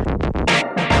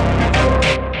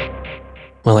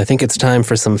 Well, I think it's time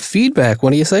for some feedback.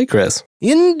 What do you say, Chris?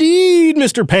 Indeed,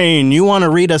 Mr. Payne. You want to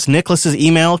read us Nicholas's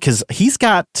email? Because he's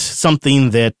got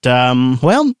something that,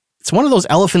 It's one of those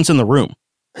elephants in the room.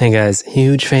 Hey guys,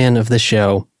 huge fan of the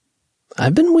show.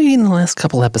 I've been waiting the last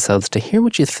couple episodes to hear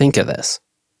what you think of this.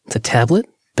 It's a tablet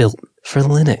built for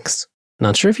Linux.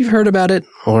 Not sure if you've heard about it,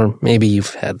 or maybe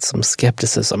you've had some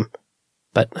skepticism.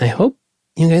 But I hope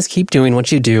you guys keep doing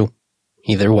what you do,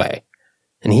 either way.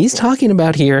 And he's talking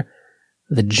about here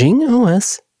the Jing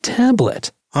OS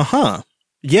tablet. Uh-huh.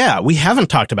 Yeah, we haven't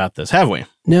talked about this, have we?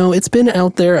 No, it's been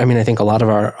out there. I mean, I think a lot of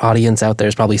our audience out there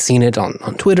has probably seen it on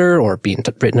Twitter or being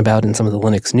written about in some of the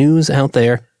Linux news out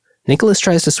there. Nicholas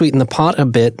tries to sweeten the pot a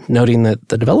bit, noting that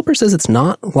the developer says it's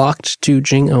not locked to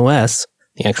Jing OS,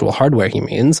 the actual hardware he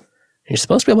means. You're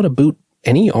supposed to be able to boot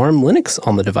any ARM Linux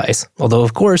on the device, although,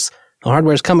 of course, the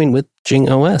hardware is coming with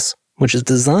Jing OS, which is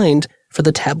designed for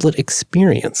the tablet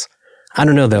experience. I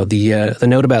don't know, though. The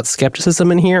note about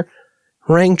skepticism in here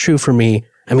rang true for me.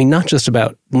 I mean, not just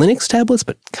about Linux tablets,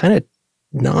 but kind of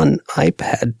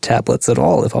non-iPad tablets at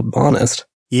all, if I'm honest.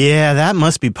 Yeah, that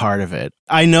must be part of it.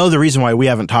 I know the reason why we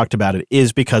haven't talked about it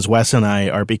is because Wes and I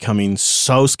are becoming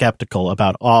so skeptical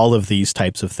about all of these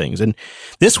types of things. And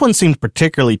this one seemed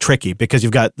particularly tricky because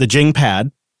you've got the Jing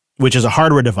Pad, which is a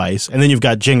hardware device, and then you've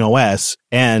got Jing OS.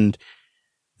 And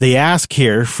the ask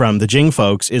here from the Jing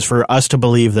folks is for us to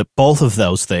believe that both of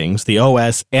those things, the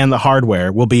OS and the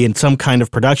hardware, will be in some kind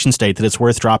of production state that it's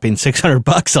worth dropping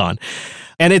 $600 on.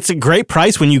 And it's a great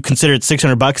price when you consider it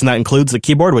 $600 and that includes the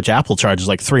keyboard, which Apple charges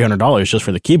like $300 just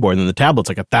for the keyboard, and the tablet's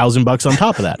like $1,000 on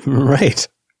top of that. Right.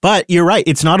 But you're right.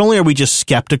 It's not only are we just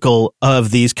skeptical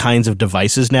of these kinds of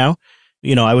devices now.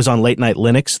 You know, I was on Late Night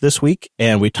Linux this week,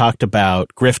 and we talked about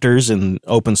grifters and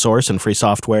open source and free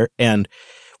software, and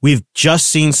we've just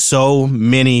seen so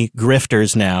many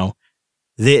grifters now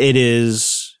that it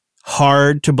is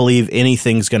hard to believe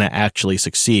anything's going to actually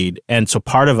succeed. And so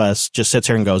part of us just sits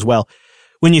here and goes, well,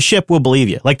 when you ship, we'll believe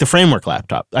you. Like the Framework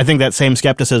laptop. I think that same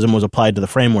skepticism was applied to the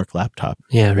Framework laptop.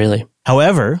 Yeah, really.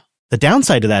 However, the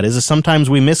downside to that is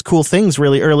sometimes we miss cool things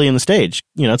really early in the stage.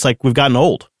 You know, it's like we've gotten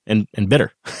old and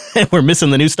bitter and we're missing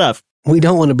the new stuff. We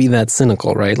don't want to be that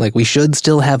cynical, right? Like we should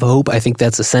still have hope. I think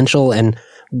that's essential. And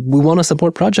we want to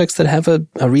support projects that have a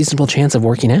reasonable chance of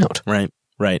working out.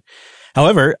 Right.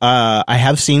 However, I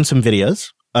have seen some videos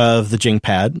of the Jing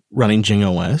Pad running Jing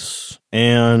OS,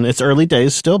 and it's early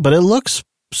days still, but it looks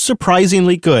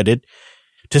surprisingly good.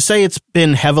 To say it's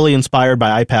been heavily inspired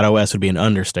by iPadOS would be an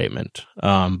understatement.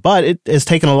 But it has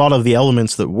taken a lot of the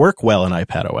elements that work well in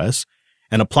iPadOS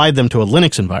and applied them to a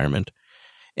Linux environment.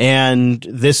 And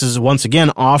this is once again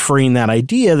offering that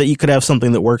idea that you could have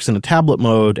something that works in a tablet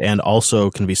mode and also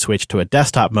can be switched to a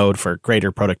desktop mode for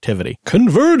greater productivity.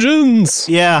 Convergence!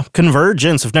 Yeah,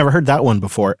 convergence. I've never heard that one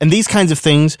before. And these kinds of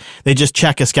things, they just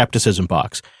check a skepticism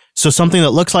box. So something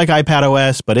that looks like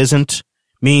iPadOS but isn't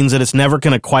means that it's never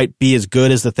going to quite be as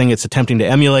good as the thing it's attempting to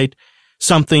emulate.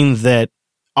 Something that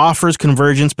offers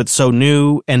convergence but so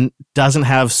new and doesn't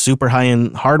have super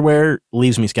high-end hardware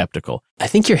leaves me skeptical. I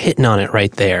think you're hitting on it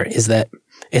right there, is that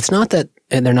it's not that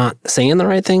they're not saying the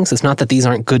right things. It's not that these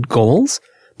aren't good goals,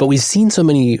 but we've seen so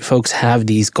many folks have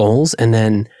these goals, and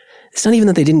then it's not even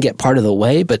that they didn't get part of the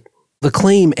way, but the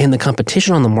claim and the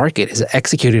competition on the market is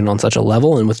executing on such a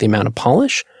level and with the amount of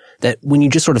polish that when you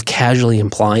just sort of casually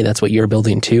imply that's what you're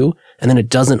building too, and then it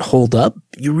doesn't hold up,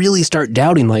 you really start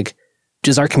doubting, like,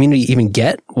 does our community even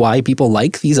get why people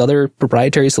like these other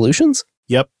proprietary solutions?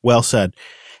 Yep, well said.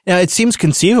 Now, it seems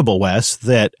conceivable, Wes,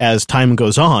 that as time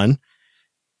goes on,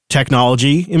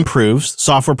 technology improves,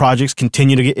 software projects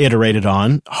continue to get iterated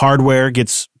on, hardware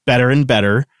gets better and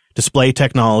better, display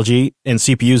technology and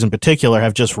CPUs in particular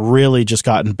have just really just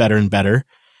gotten better and better.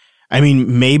 I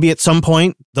mean, maybe at some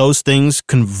point those things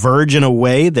converge in a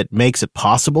way that makes it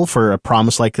possible for a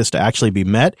promise like this to actually be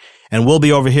met. And we'll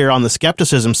be over here on the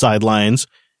skepticism sidelines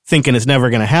thinking it's never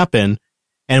going to happen.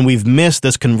 And we've missed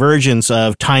this convergence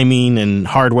of timing and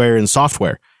hardware and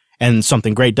software. And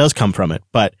something great does come from it.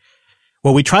 But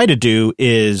what we try to do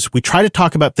is we try to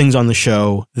talk about things on the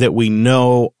show that we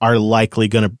know are likely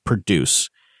going to produce.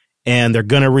 And they're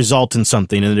going to result in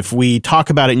something. And if we talk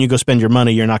about it and you go spend your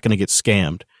money, you're not going to get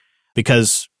scammed.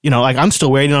 Because, you know, like I'm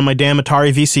still waiting on my damn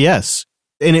Atari VCS.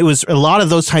 And it was a lot of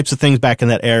those types of things back in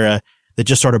that era that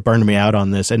just sort of burned me out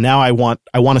on this. And now I want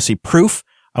to see proof.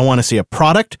 I want to see a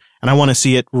product, and I want to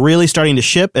see it really starting to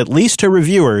ship, at least to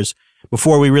reviewers,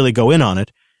 before we really go in on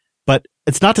it. But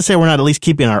it's not to say we're not at least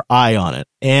keeping our eye on it.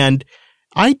 And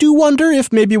I do wonder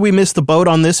if maybe we missed the boat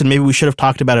on this and maybe we should have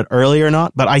talked about it earlier or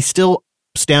not. But I still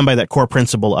stand by that core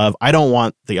principle of I don't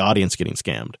want the audience getting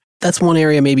scammed. That's one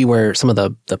area maybe where some of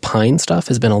the Pine stuff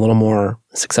has been a little more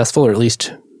successful, or at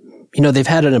least, you know, they've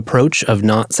had an approach of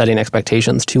not setting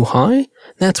expectations too high.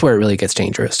 That's where it really gets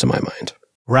dangerous to my mind.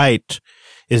 Right.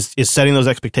 is setting those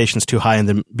expectations too high and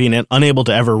then being unable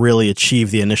to ever really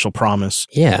achieve the initial promise.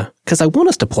 Yeah, because I want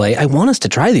us to play. I want us to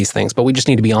try these things, but we just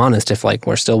need to be honest if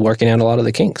we're still working out a lot of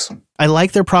the kinks. I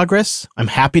like their progress. I'm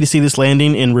happy to see this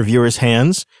landing in reviewers'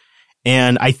 hands,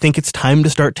 and I think it's time to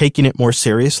start taking it more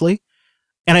seriously.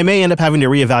 And I may end up having to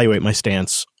reevaluate my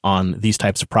stance on these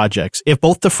types of projects. If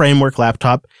both the Framework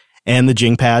laptop and the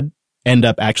JingPad end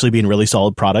up actually being really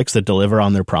solid products that deliver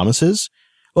on their promises,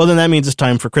 well, then that means it's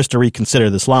time for Chris to reconsider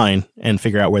this line and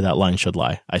figure out where that line should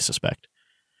lie, I suspect.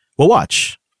 Well,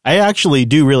 watch. I actually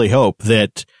do really hope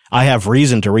that I have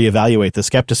reason to reevaluate the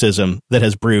skepticism that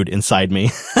has brewed inside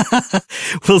me.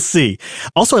 We'll see.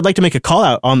 Also, I'd like to make a call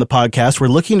out on the podcast. We're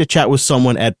looking to chat with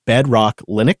someone at Bedrock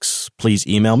Linux. Please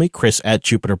email me,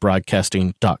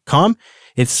 chris@jupiterbroadcasting.com.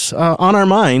 It's on our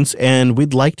minds, and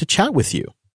we'd like to chat with you.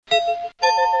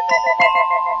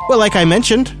 Well, like I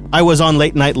mentioned, I was on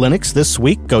Late Night Linux this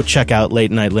week. Go check out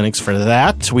Late Night Linux for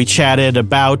that. We chatted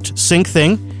about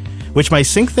SyncThing, which my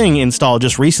SyncThing install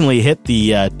just recently hit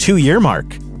the 2-year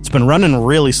mark. It's been running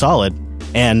really solid,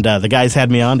 and the guys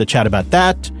had me on to chat about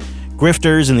that,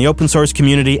 grifters in the open source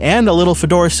community, and a little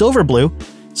Fedora Silverblue.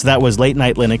 So that was Late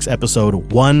Night Linux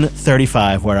episode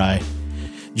 135, where I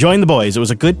joined the boys. It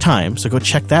was a good time, so go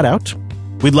check that out.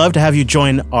 We'd love to have you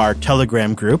join our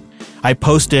Telegram group. I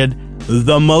posted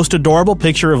the most adorable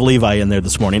picture of Levi in there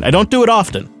this morning. I don't do it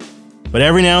often, but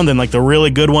every now and then, like the really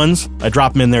good ones, I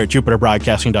drop them in there at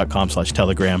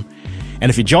jupiterbroadcasting.com/telegram. And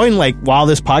if you join while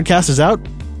this podcast is out,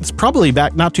 it's probably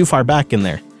back not too far back in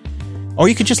there. Or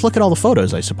you could just look at all the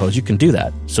photos, I suppose. You can do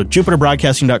that. So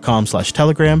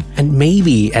jupiterbroadcasting.com/telegram. And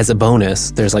maybe as a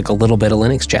bonus, there's a little bit of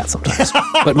Linux chat sometimes,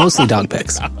 but mostly dog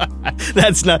pics.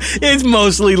 It's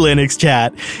mostly Linux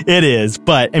chat. It is.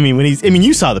 But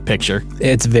you saw the picture.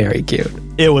 It's very cute.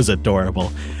 It was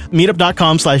adorable.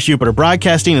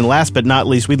 Meetup.com/JupiterBroadcasting. And last but not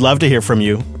least, we'd love to hear from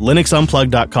you.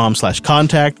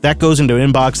 LinuxUnplugged.com/contact. That goes into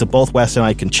an inbox that both Wes and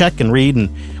I can check and read, and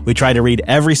we try to read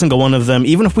every single one of them.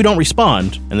 Even if we don't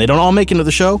respond, and they don't all make it into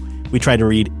the show, we try to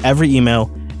read every email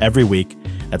every week.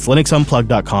 That's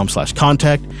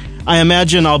LinuxUnplugged.com/contact. I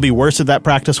imagine I'll be worse at that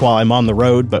practice while I'm on the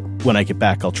road, but when I get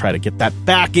back, I'll try to get that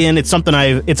back in. It's something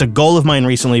it's a goal of mine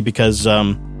recently because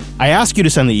I ask you to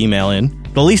send the email in.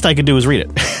 The least I could do is read it.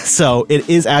 So it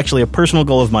is actually a personal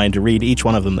goal of mine to read each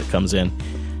one of them that comes in.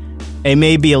 It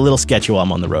may be a little sketchy while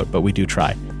I'm on the road, but we do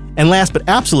try. And last but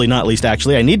absolutely not least,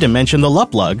 actually, I need to mention the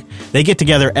Luplug. They get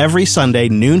together every Sunday,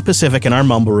 noon Pacific, in our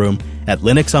Mumble room at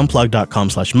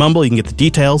linuxunplugged.com/mumble. You can get the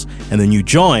details, and then you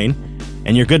join,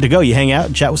 and you're good to go. You hang out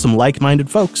and chat with some like-minded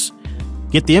folks.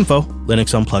 Get the info,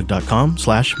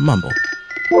 linuxunplugged.com/mumble.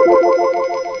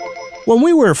 When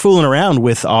we were fooling around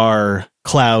with our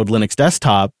Cloud Linux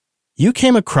desktop, you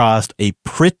came across a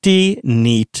pretty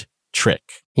neat trick.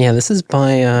 Yeah, this is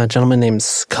by a gentleman named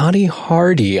Scotty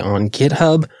Hardy on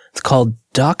GitHub. It's called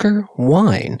Docker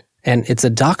Wine, and it's a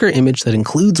Docker image that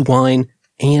includes wine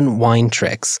and wine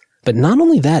tricks. But not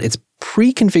only that, it's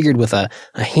pre-configured with a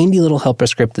handy little helper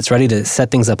script that's ready to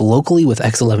set things up locally with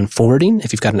X11 forwarding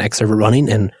if you've got an X server running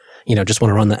and just want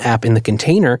to run the app in the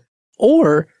container,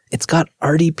 or it's got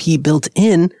RDP built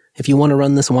in if you want to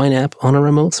run this wine app on a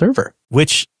remote server.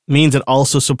 Which means it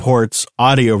also supports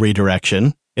audio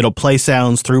redirection. It'll play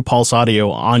sounds through Pulse Audio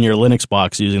on your Linux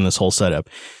box using this whole setup.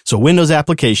 So Windows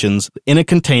applications in a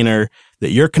container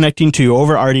that you're connecting to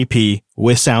over RDP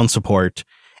with sound support.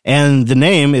 And the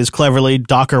name is cleverly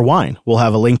Docker Wine. We'll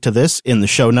have a link to this in the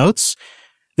show notes.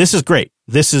 This is great.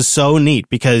 This is so neat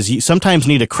because you sometimes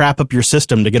need to crap up your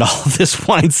system to get all of this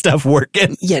wine stuff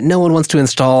working. Yeah, no one wants to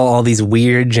install all these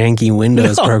weird, janky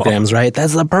Windows programs, right?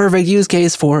 That's the perfect use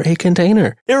case for a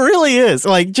container. It really is.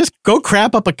 Just go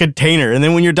crap up a container, and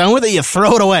then when you're done with it, you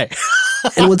throw it away.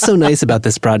 And what's so nice about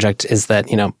this project is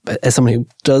that, as somebody who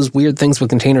does weird things with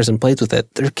containers and plays with it,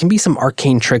 there can be some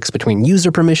arcane tricks between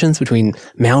user permissions, between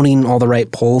mounting all the right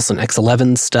Pulse and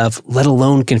X11 stuff, let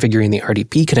alone configuring the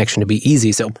RDP connection to be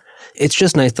easy. So it's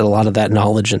just nice that a lot of that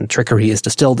knowledge and trickery is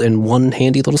distilled in one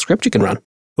handy little script you can run.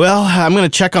 Well, I'm going to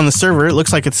check on the server. It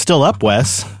looks like it's still up,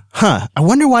 Wes. I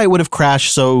wonder why it would have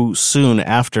crashed so soon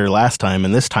after last time,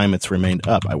 and this time it's remained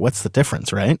up. What's the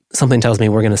difference, right? Something tells me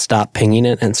we're going to stop pinging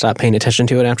it and stop paying attention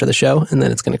to it after the show, and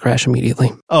then it's going to crash immediately.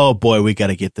 Oh boy, we got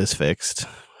to get this fixed.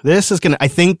 This is going to, I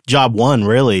think job one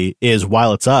really is,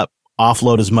 while it's up,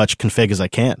 offload as much config as I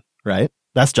can, right?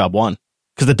 That's job one.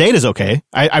 Because the data's okay.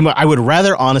 I would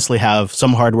rather honestly have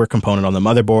some hardware component on the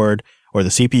motherboard or the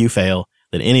CPU fail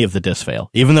than any of the disks fail.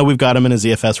 Even though we've got them in a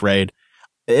ZFS RAID,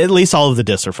 at least all of the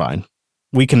disks are fine.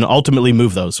 we can ultimately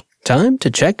move those. Time to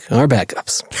check our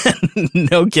backups.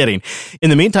 No kidding. In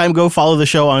the meantime, go follow the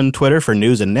show on Twitter for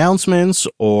news announcements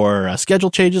or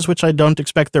schedule changes, which I don't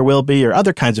expect there will be, or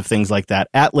other kinds of things like that,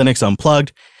 at Linux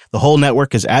Unplugged. The whole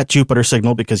network is at Jupiter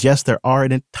Signal because, yes, there are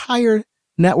an entire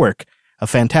network of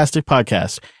fantastic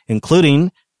podcasts,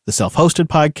 including the self-hosted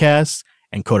podcasts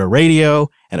and Coda Radio,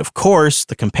 and of course,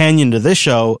 the companion to this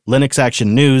show, Linux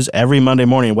Action News. Every Monday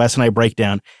morning, Wes and I break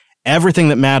down everything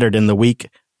that mattered in the week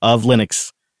of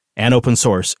Linux and open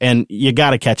source. And you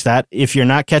got to catch that. If you're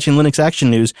not catching Linux Action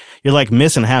News, you're like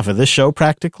missing half of this show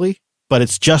practically, but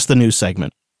it's just the news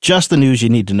segment, just the news you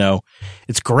need to know.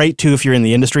 It's great too if you're in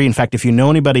the industry. In fact, if you know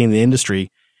anybody in the industry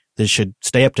that should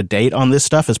stay up to date on this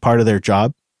stuff as part of their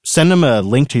job, send them a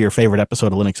link to your favorite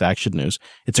episode of Linux Action News.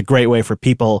 It's a great way for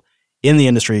people in the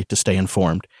industry to stay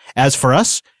informed. As for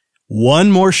us,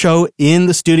 one more show in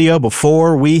the studio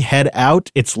before we head out.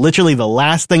 It's literally the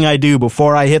last thing I do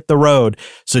before I hit the road.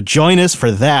 So join us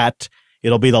for that.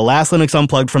 It'll be the last Linux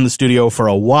Unplugged from the studio for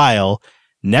a while.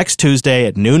 Next Tuesday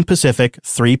at noon Pacific,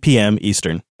 3 p.m.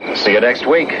 Eastern. See you next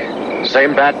week.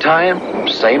 Same bad time,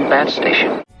 same bad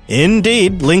station.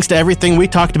 Indeed. Links to everything we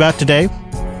talked about today.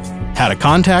 How to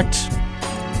contact,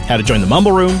 how to join the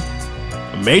Mumble Room,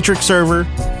 a Matrix server,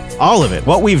 all of it.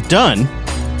 What we've done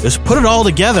is put it all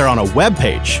together on a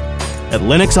webpage at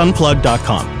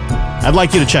linuxunplugged.com. I'd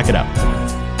like you to check it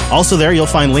out. Also there, you'll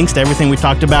find links to everything we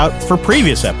talked about for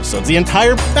previous episodes, the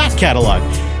entire back catalog.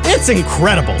 It's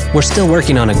incredible. We're still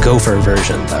working on a Gopher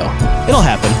version, though. It'll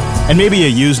happen. And maybe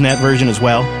a Usenet version as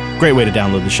well. Great way to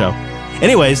download the show.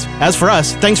 Anyways, as for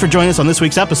us, thanks for joining us on this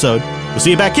week's episode. We'll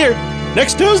see you back here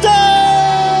next Tuesday!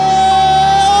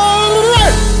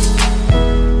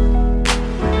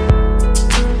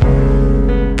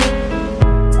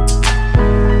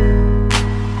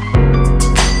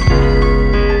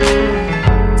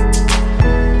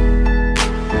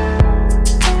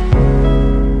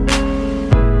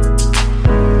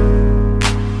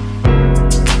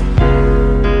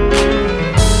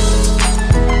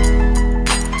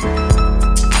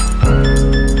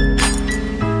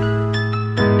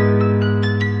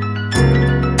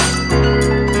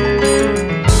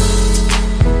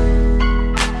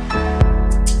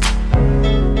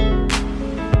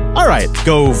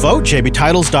 Go vote,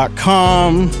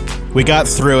 jbtitles.com. We got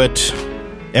through it.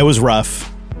 It was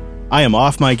rough. I am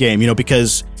off my game,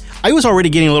 because I was already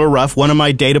getting a little rough. One of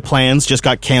my data plans just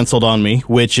got canceled on me,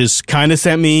 which has kind of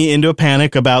sent me into a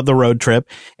panic about the road trip.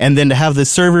 And then to have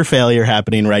this server failure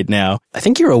happening right now. I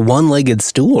think you're a one-legged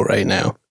stool right now.